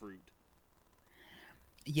identify the fruit.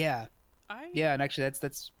 Yeah, and actually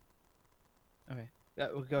that's okay.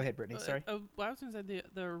 Go ahead, Brittany. Sorry. Well, I was gonna say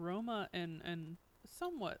the aroma and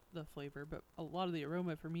somewhat the flavor, but a lot of the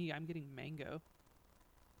aroma for me, I'm getting mango.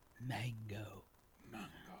 Mango.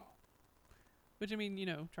 Which I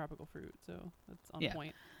mean, tropical fruit, so that's on Yeah.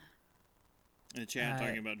 point. In the chat,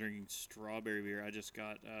 talking about drinking strawberry beer. I just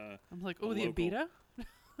got I'm like, a oh, the local- Abita.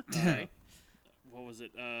 uh, what was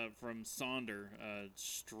it from Sonder?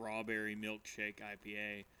 Strawberry milkshake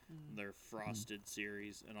IPA. Their frosted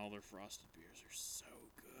series, and all their frosted beers are so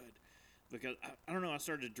good. Because I don't know, I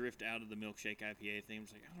started to drift out of the milkshake IPA thing. I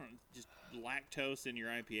was like, I don't know, just lactose in your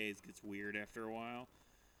IPAs gets weird after a while.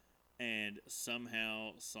 And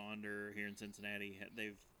somehow Sonder here in Cincinnati,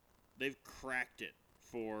 they've cracked it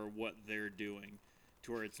for what they're doing,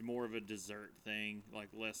 to where it's more of a dessert thing, like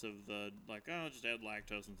less of the like, oh, just add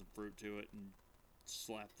lactose and some fruit to it and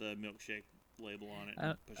slap the milkshake label on it.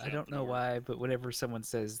 And push it I out don't the know door. why, but whenever someone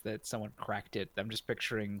says that someone cracked it, I'm just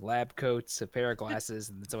picturing lab coats, a pair of glasses,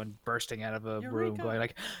 and then someone bursting out of a room Eureka! going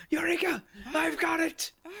like, "Eureka! I've got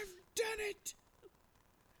it! I've done it.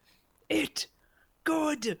 It!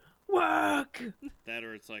 Good work!" That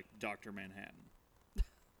or it's like Dr. Manhattan.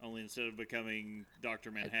 Only instead of becoming Dr.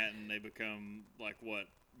 Manhattan, they become like what?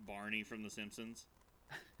 Barney from The Simpsons?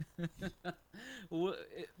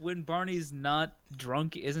 When Barney's not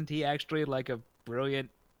drunk, isn't he actually like a brilliant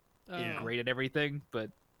and Yeah. great at everything?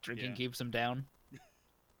 But drinking Yeah. keeps him down.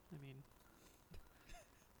 I mean,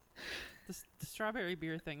 the strawberry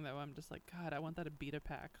beer thing though, I'm just like, God, I want that Abita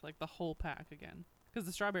pack, like the whole pack again, because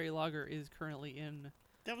the strawberry lager is currently in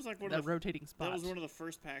That was like one that of the, rotating spot. that was one of the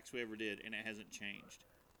first packs we ever did, and it hasn't changed.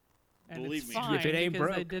 and believe it's me. fine If it ain't because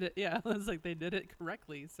they broke. did it. Yeah, it's like they did it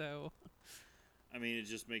correctly. So I mean, it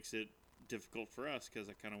just makes it difficult for us because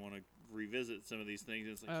I kind of want to revisit some of these things.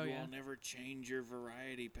 It's like Oh, you yeah. all never change your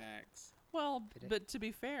variety packs. well, Did it? but to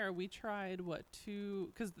be fair, we tried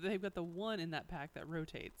two because they've got the one in that pack that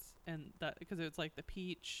rotates, and that because it's like the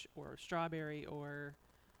peach or strawberry or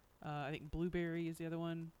I think blueberry is the other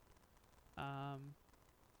one.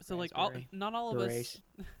 So like Raspberry. not all of us, Berets.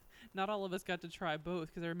 not all of us got to try both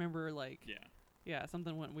because I remember like Yeah. yeah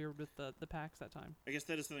something went weird with the packs that time. I guess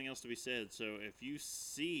that is something else to be said. So if you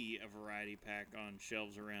see a variety pack on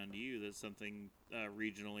shelves around you that's something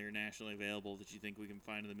regionally or nationally available that you think we can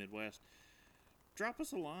find in the Midwest, drop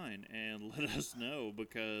us a line and let us know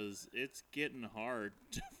because it's getting hard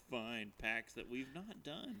to find packs that we've not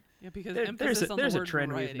done. Yeah, because There's emphasis on there's the a word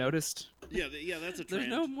trend variety. we've noticed. Yeah, yeah, that's a trend. There's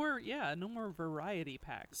no more variety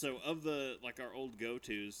packs. So of the like our old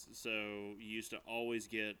go-tos, so you used to always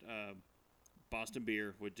get Boston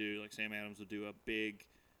Beer would do, like Sam Adams would do a big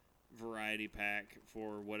variety pack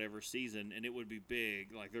for whatever season, and it would be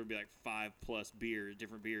big. Like there would be like 5+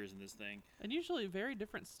 different beers in this thing. And usually very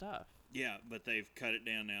different stuff. Yeah, but they've cut it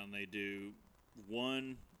down now, and they do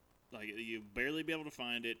one. Like you barely be able to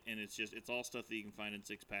find it, and it's all stuff that you can find in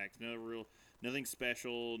 6-packs. Nothing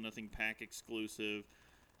special, nothing pack exclusive.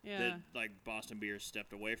 Yeah. That like Boston Beer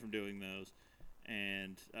stepped away from doing those,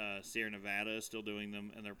 and Sierra Nevada is still doing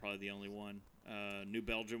them, and they're probably the only one. New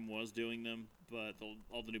Belgium was doing them, but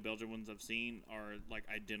all the New Belgium ones I've seen are like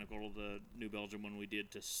identical to the New Belgium one we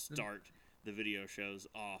did to start the video shows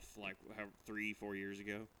off like 3-4 years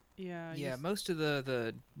ago. Yeah. Yeah, most of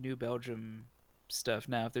the New Belgium stuff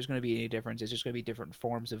now, if there's going to be any difference, it's just going to be different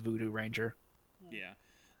forms of Voodoo Ranger. Yeah.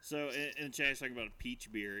 So, and Chad's talking about a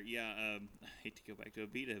peach beer. Yeah, I hate to go back to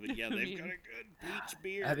Abita, but yeah, they've got a good peach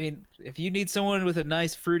beer. I mean, if you need someone with a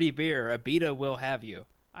nice fruity beer, Abita will have you.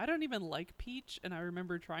 I don't even like peach, and I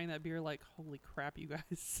remember trying that beer like, holy crap, you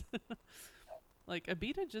guys. Like,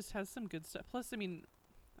 Abita just has some good stuff. Plus, I mean,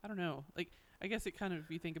 I don't know. Like, I guess it kind of,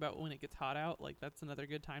 if you think about when it gets hot out, like, that's another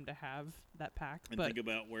good time to have that pack. and but think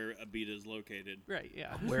about where Abita is located. right,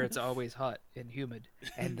 yeah. Where it's always hot and humid,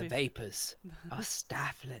 and the Basi- vapors are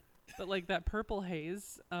stifling. But, like, that purple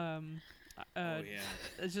haze, Oh yeah.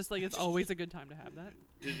 it's just like, it's always a good time to have that.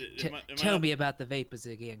 Am I Tell not- me about the vapors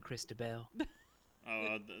again, Christabel. Oh,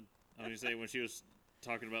 I was gonna say when she was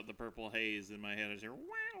talking about the purple haze in my head, I was hearing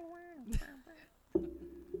wow, wow.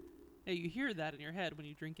 Yeah, you hear that in your head when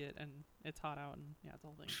you drink it, and it's hot out, and yeah, it's a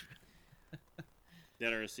whole thing.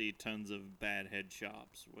 That or see tons of bad head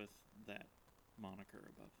shops with that moniker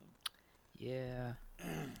above them. Yeah.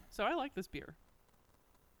 So I like this beer.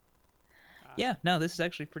 Yeah, no, this is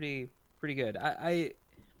actually pretty good. I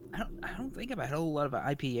don't think I've had a whole lot of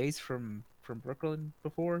IPAs from Brooklyn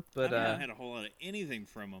before, but I haven't had a whole lot of anything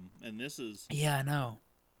from them, and this is yeah, I know.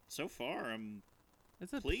 so far. I'm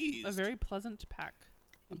It's pleased. a very pleasant pack.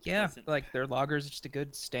 Yeah, pleasant like their lager's just a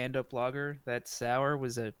good stand-up lager. That sour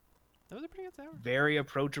was a That was a pretty good sour. very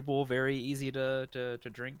approachable, very easy to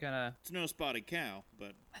drink kind It's no spotted cow,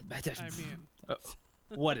 but of. I mean,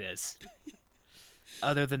 What is?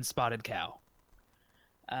 Other than spotted cow.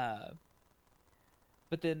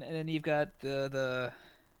 But then you've got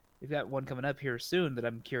you've got one coming up here soon that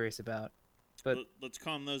I'm curious about. But let's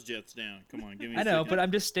calm those jets down. Come on, give me. I a know, second. but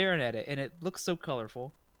I'm just staring at it, and it looks so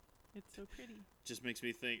colorful. it's so pretty. Just makes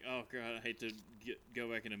me think. Oh god, I hate to go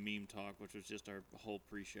back into meme talk, which was just our whole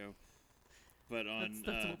pre-show. But on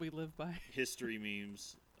That's what we live by. history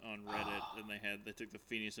memes on Reddit, and they took the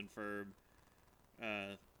Phineas and Ferb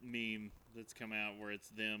meme that's come out where it's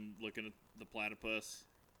them looking at the platypus,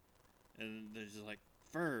 and they're just like,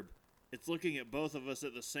 Ferb, it's looking at both of us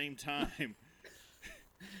at the same time.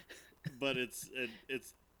 But it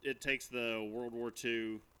takes the World War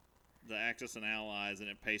II, the Axis and Allies, and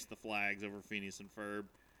it pastes the flags over Phineas and Ferb.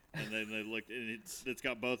 And then they looked, and it's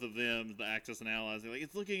got both of them, the Axis and Allies. They're like,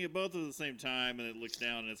 it's looking at both at the same time, and it looks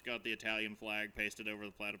down, and it's got the Italian flag pasted over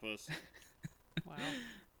the platypus.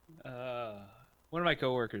 Wow. One of my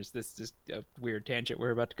coworkers, this is a weird tangent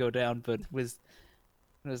we're about to go down, but was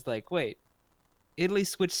like, wait, Italy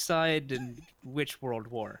switched side in which World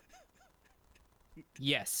War?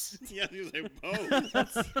 Yes. Yeah, you say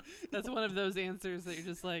both That's one of those answers that you're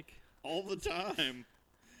just like, all the time.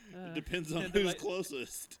 It depends on and they're who's like-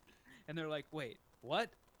 closest. And they're like, "Wait, what?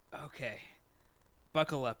 Okay,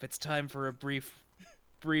 buckle up. It's time for a brief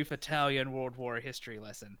Italian World War history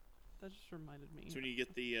lesson." That just reminded me. It's when you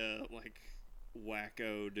get the like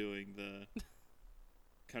wacko doing the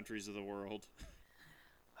countries of the world.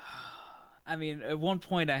 I mean, at one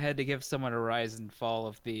point, I had to give someone a rise and fall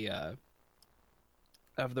of the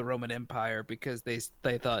Roman Empire because they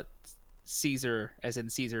thought Caesar, as in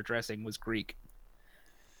Caesar dressing, was Greek.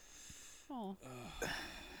 Oh,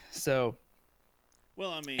 So,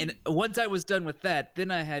 Well, I mean, and once I was done with that, then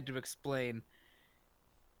I had to explain,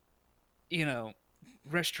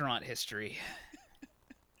 restaurant history.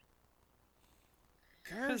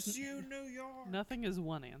 curse you, New York. nothing is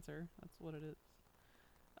one answer. That's what it is.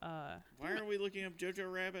 Why are we looking up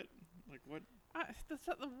Jojo Rabbit? Like what? That's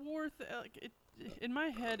not the war. Like in my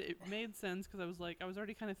head, it made sense because I was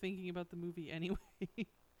already kind of thinking about the movie anyway, and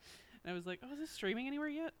I was like, oh, is this streaming anywhere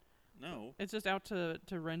yet? No. It's just out to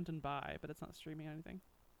rent and buy, but it's not streaming or anything.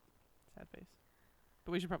 Sad face.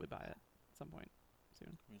 But we should probably buy it at some point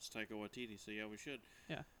soon. It's Taika Waititi, so yeah, we should.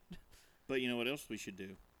 Yeah. But you know what else we should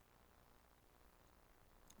do?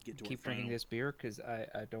 Get to Keep our drinking final. this beer because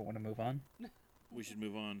I don't want to move on. We should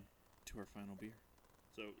move on to our final beer.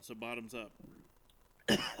 So bottoms up.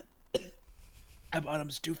 I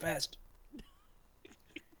bottoms too fast.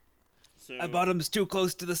 So I bottoms too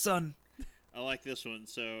close to the sun. I like this one.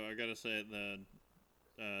 So I gotta say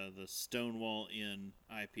the Stonewall Inn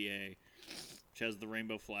IPA, which has the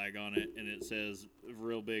rainbow flag on it, and it says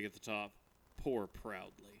real big at the top, "Pour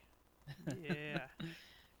proudly." Yeah.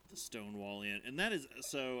 The Stonewall Inn, and that is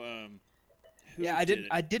so. Who Yeah, I did didn't.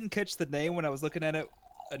 it? I didn't catch the name when I was looking at it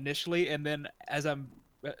initially, and then as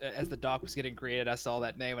the doc was getting created, I saw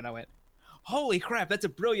that name and I went, "Holy crap, that's a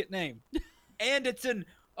brilliant name!" And it's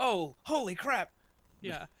holy crap!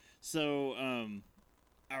 Yeah. So,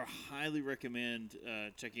 I highly recommend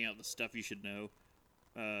checking out the Stuff You Should Know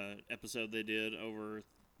episode they did over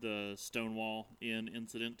the Stonewall Inn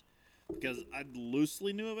incident, because I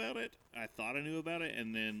loosely knew about it. I thought I knew about it,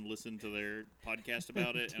 and then listened to their podcast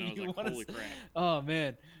about it, and I was You like, wanna holy s- crap. Oh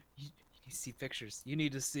man, you see pictures. You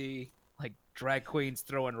need to see like drag queens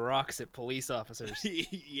throwing rocks at police officers,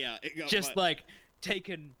 Yeah, it got just like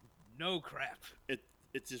taking no crap.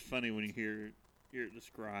 it's just funny when you hear it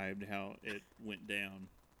described how it went down.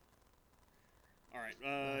 All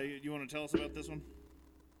right, you want to tell us about this one?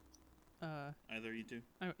 Either you two?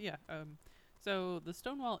 Yeah. So the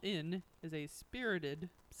Stonewall Inn is a spirited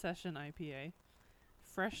session IPA.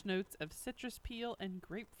 Fresh notes of citrus peel and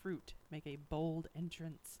grapefruit make a bold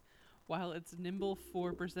entrance, while its nimble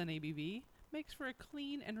 4% ABV makes for a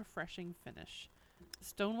clean and refreshing finish.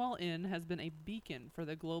 Stonewall Inn has been a beacon for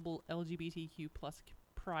the global LGBTQ+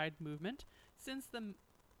 pride movement since the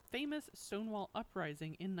famous Stonewall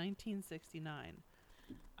Uprising in 1969.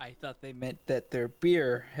 I thought they meant that their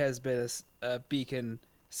beer has been a beacon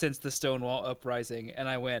since the Stonewall Uprising, and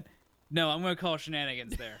I went, "No, I'm going to call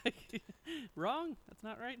shenanigans there." Wrong. That's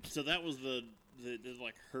not right. So that was the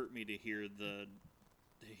like hurt me to hear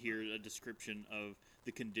a description of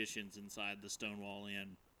the conditions inside the Stonewall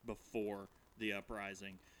Inn before the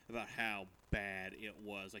uprising, about how bad it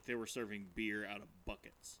was. Like they were serving beer out of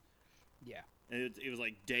buckets. Yeah. And it was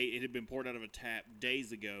like it had been poured out of a tap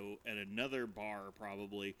days ago at another bar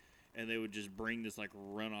probably, and they would just bring this like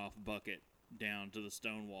runoff bucket down to the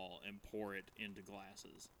Stonewall and pour it into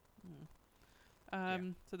glasses.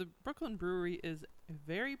 So the Brooklyn Brewery is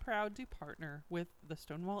very proud to partner with the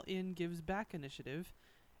Stonewall Inn Gives Back initiative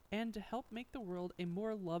and to help make the world a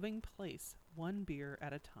more loving place, one beer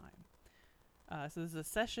at a time. So this is a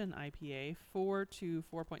session IPA, 4 to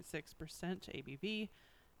 4.6% ABV,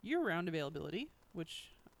 year-round availability,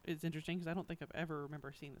 which is interesting because I don't think I've ever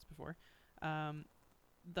remember seeing this before.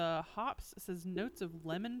 The hops says notes of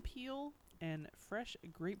lemon peel and fresh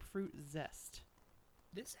grapefruit zest.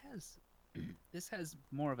 This has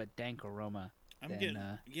more of a dank aroma. I'm Then, getting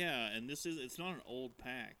yeah, and it's not an old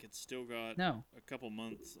pack. It's still got No. a couple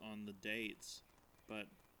months on the dates, but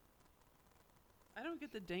I don't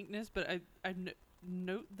get the dankness, but I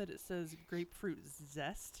note that it says grapefruit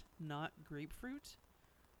zest, not grapefruit,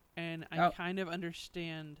 and I Oh. kind of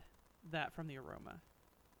understand that from the aroma.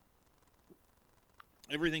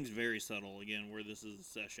 everything's very subtle. Again, where this is a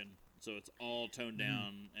session, so it's all toned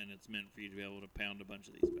down, and it's meant for you to be able to pound a bunch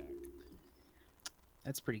of these back.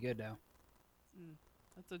 That's pretty good now.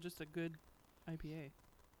 That's just a good IPA.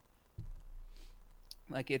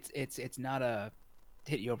 Like it's not a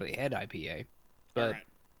hit you over the head IPA, All but right,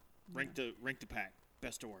 rank the pack,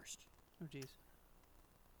 best to worst. Oh jeez.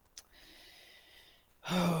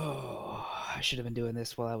 oh, I should have been doing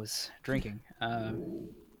this while I was drinking.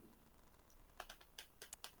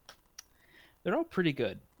 They're all pretty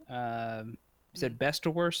good. You said best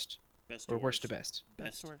to worst Best to or worst to worst. best? Best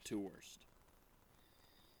Best to worst. to worst.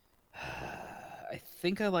 I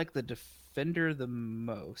think I like the Defender the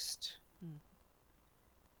most. Hmm.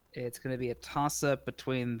 It's going to be a toss-up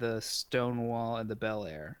between the Stonewall and the Bel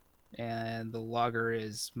Air, and the Logger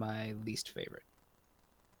is my least favorite.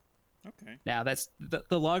 Okay. Now, that's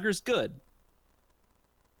the Logger's good,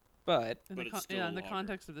 but But it's still a in the lager.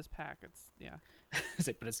 context of this pack, it's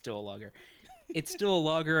but it's still a Logger. It's still a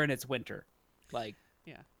Logger, and it's winter. Like,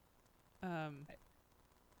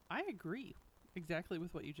 I agree exactly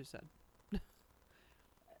with what you just said.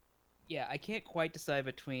 yeah, I can't quite decide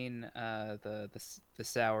between the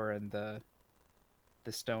sour and the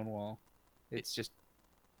Stonewall. It's just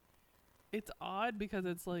It's odd because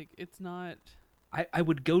it's like it's not. I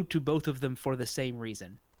would go to both of them for the same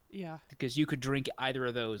reason, Yeah, because you could drink either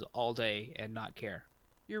of those all day and not care.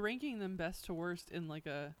 you're ranking them best to worst in like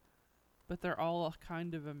a, but they're all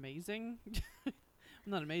kind of amazing.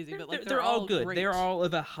 Not amazing, but like they're all good. Great. They're all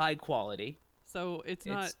of a high quality. So it's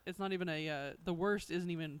not even a the worst isn't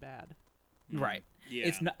even bad. Right. Yeah.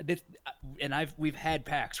 It's not this, and we've had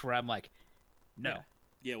packs where I'm like, no. Yeah.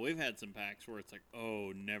 Yeah, we've had some packs where it's like,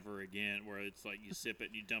 oh, never again. Where it's like you sip it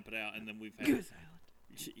and you dump it out, and then we've had Goose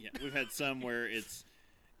Island. yeah, we've had some where it's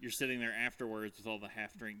you're sitting there afterwards with all the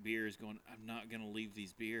half-drink beers, going, I'm not gonna leave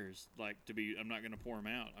these beers I'm not gonna pour them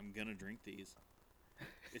out. I'm gonna drink these.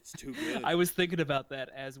 It's too good. I was thinking about that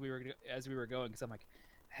as we were going, because I'm like,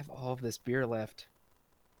 I have all of this beer left.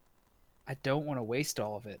 I don't want to waste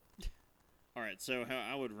all of it. All right, so how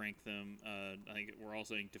I would rank them, I think we're all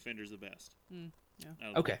saying Defender's the best. Yeah. Out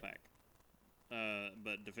of the Okay. whole pack.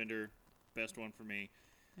 But Defender, best one for me.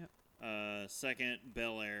 Yep. Second,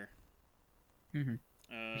 Bel Air. Mm-hmm.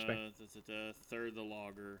 Third, the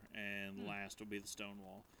Lager, and last will be the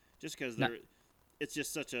Stonewall. Just because No. it's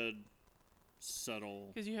just such a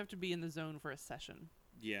subtle, Because you have to be in the zone for a session,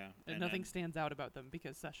 yeah. and nothing stands out about them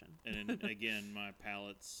because session. And then, again, my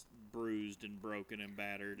palate's bruised and broken and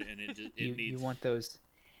battered, and it just You needs. want those,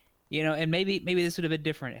 and maybe this would have been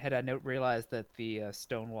different had I realized that the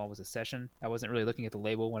Stonewall was a session. I wasn't really looking at the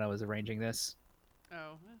label when I was arranging this,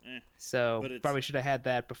 Oh, so But it's- probably should have had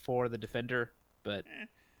that before the Defender. But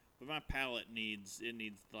But my palate needs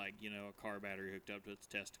like a car battery hooked up to its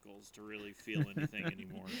testicles to really feel anything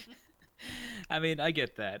anymore. I mean, I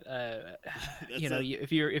get that. That's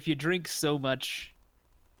If you drink so much,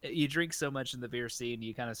 in the beer scene,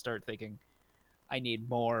 you kind of start thinking, I need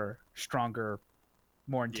more, stronger,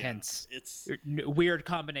 more intense, It's weird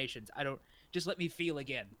combinations. I don't just let me feel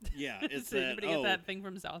again. yeah. It's so that. anybody get that thing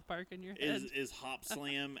from South Park in your head? Is Hop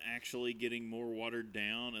Slam actually getting more watered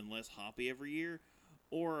down and less hoppy every year?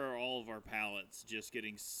 Or are all of our palates just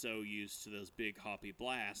getting so used to those big hoppy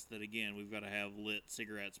blasts that, again, we've got to have lit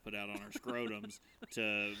cigarettes put out on our scrotums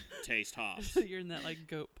to taste hops? You're in that like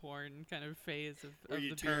goat porn kind of phase Where of you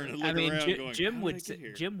the turn beer. and I look mean, around going, Jim "How would did I get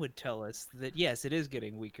here?" Jim would tell us that yes, it is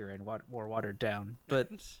getting weaker and more watered down, but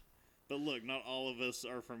But look, not all of us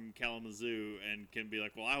are from Kalamazoo and can be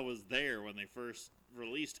like, well, I was there when they first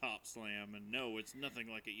released Hop Slam, and no, it's nothing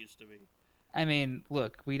like it used to be. I mean,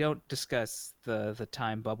 look, we don't discuss the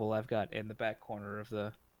time bubble I've got in the back corner of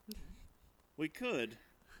the. We could.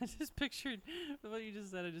 I just pictured what you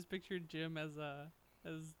just said. I just pictured Jim as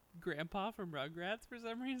Grandpa from Rugrats for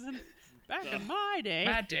some reason. Back in my day.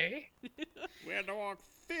 My day. We had to walk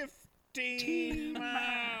 15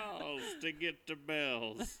 miles to get to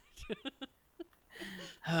Bell's.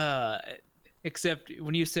 Except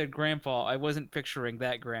when you said grandpa, I wasn't picturing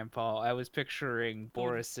that grandpa. I was picturing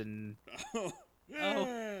Boris and. Oh.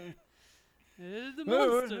 The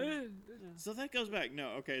monster. So that goes back. No,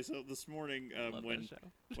 okay. So this morning, Love that show.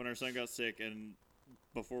 when our son got sick, and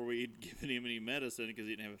before we'd given him any medicine because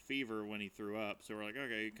he didn't have a fever when he threw up, so we're like,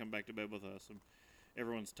 okay, you come back to bed with us. And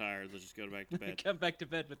everyone's tired. Let's just go back to bed. Come back to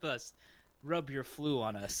bed with us. Rub your flu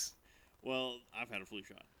on us. Well, I've had a flu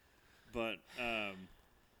shot, but I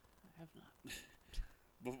have not.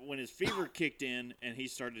 but when his fever kicked in and he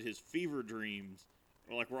started his fever dreams,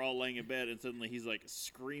 or like we're all laying in bed and suddenly he's like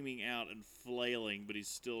screaming out and flailing, but he's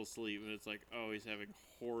still asleep, and it's like, oh, he's having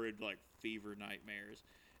horrid like fever nightmares.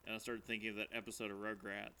 And I started thinking of that episode of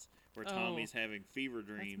Rugrats where Tommy's having fever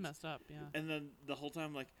dreams. That's messed up, yeah. And then the whole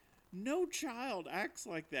time, like, no child acts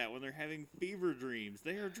like that when they're having fever dreams.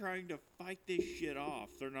 They are trying to fight this shit off.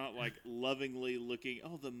 They're not, like, lovingly looking,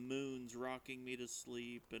 oh, the moon's rocking me to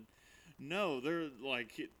sleep. And no, they're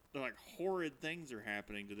like horrid things are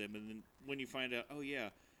happening to them. And then when you find out, oh, yeah,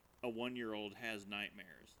 a 1-year-old has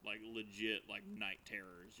nightmares, like, legit, like, night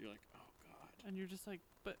terrors, you're like, oh, God. And you're just like,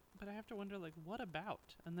 but I have to wonder, like, what about?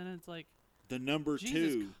 And then it's like, The number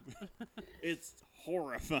Jesus 2. It's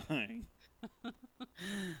horrifying.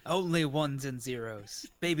 Only ones and zeros.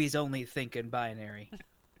 Babies only think in binary.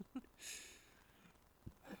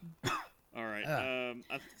 All right. I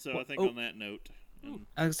think oh. on that note,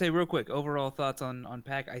 I would say real quick, overall thoughts on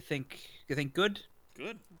Pack. I think good.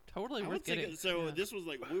 good. Totally I worth would say getting. so. Yeah. This was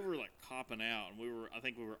like we were like copping out, and I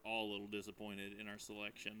think we were all a little disappointed in our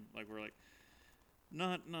selection. Like we're like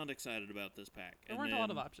not excited about this pack. There weren't a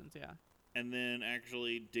lot of options, yeah. And then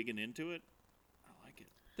actually digging into it, I like it.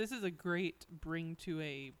 This is a great bring to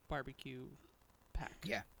a barbecue pack.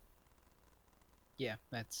 Yeah,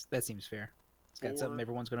 that seems fair. It's got something For-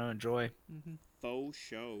 everyone's going to enjoy. Mm-hmm. Faux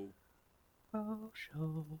show. Oh,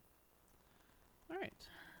 show. All right.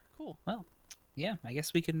 Cool. Yeah, I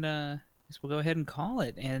guess we can. We'll go ahead and call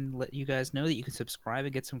it and let you guys know that you can subscribe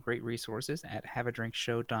and get some great resources at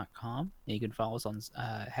haveadrinkshow.com. And you can follow us on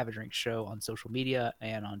Have a Drink Show on social media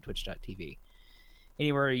and on twitch.tv.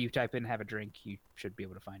 Anywhere you type in Have a Drink, you should be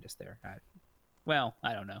able to find us there. I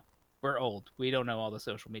don't know. We're old. We don't know all the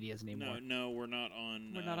social medias anymore. No, we're not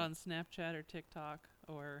on. We're not on Snapchat or TikTok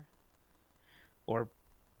or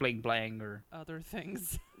Bling Blang or other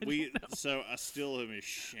things. So I still am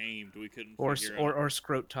ashamed we couldn't or figure out.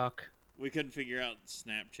 Scrote Talk. We couldn't figure out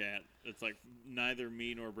Snapchat. It's like neither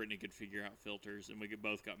me nor Brittany could figure out filters, and we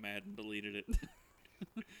both got mad and deleted it.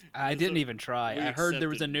 I didn't even try. we I heard there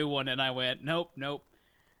was a accepted- new one, and I went, nope.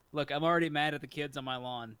 Look, I'm already mad at the kids on my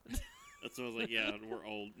lawn. That's what I was like, yeah, we're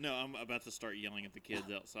old. No, I'm about to start yelling at the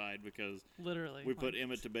kids outside because Literally. we put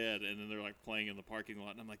Emmett to bed, and then they're like playing in the parking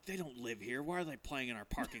lot, and I'm like, they don't live here. Why are they playing in our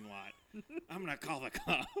parking lot? I'm gonna call the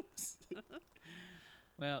cops.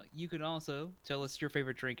 Well, you can also tell us your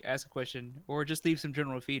favorite drink, ask a question, or just leave some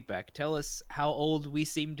general feedback. Tell us how old we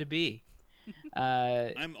seem to be.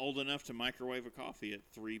 I'm old enough to microwave a coffee at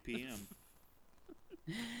 3 p.m.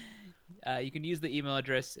 You can use the email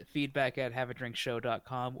address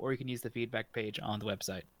feedback@haveadrinkshow.com, or you can use the feedback page on the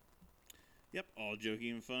website. Yep, all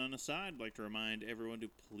joking and fun aside, I'd like to remind everyone to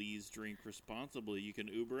please drink responsibly. You can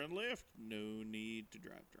Uber and Lyft. No need to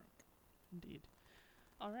drive drunk. Indeed.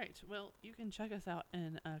 All right. Well, you can check us out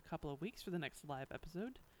in a couple of weeks for the next live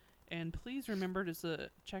episode. And please remember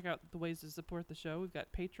to check out the ways to support the show. We've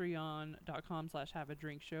got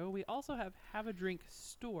patreon.com/haveadrinkshow. We also have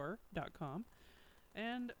haveadrinkstore.com.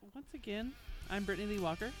 And once again, I'm Brittany Lee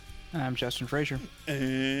Walker. I'm Justin Frazier.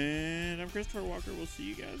 And I'm Christopher Walker. We'll see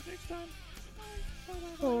you guys next time.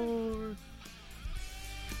 Or...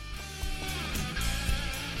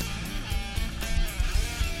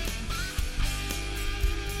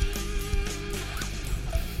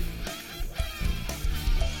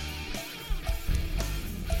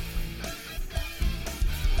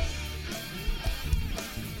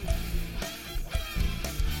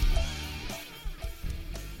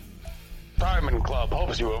 Diamond Club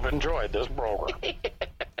hopes you have enjoyed this program.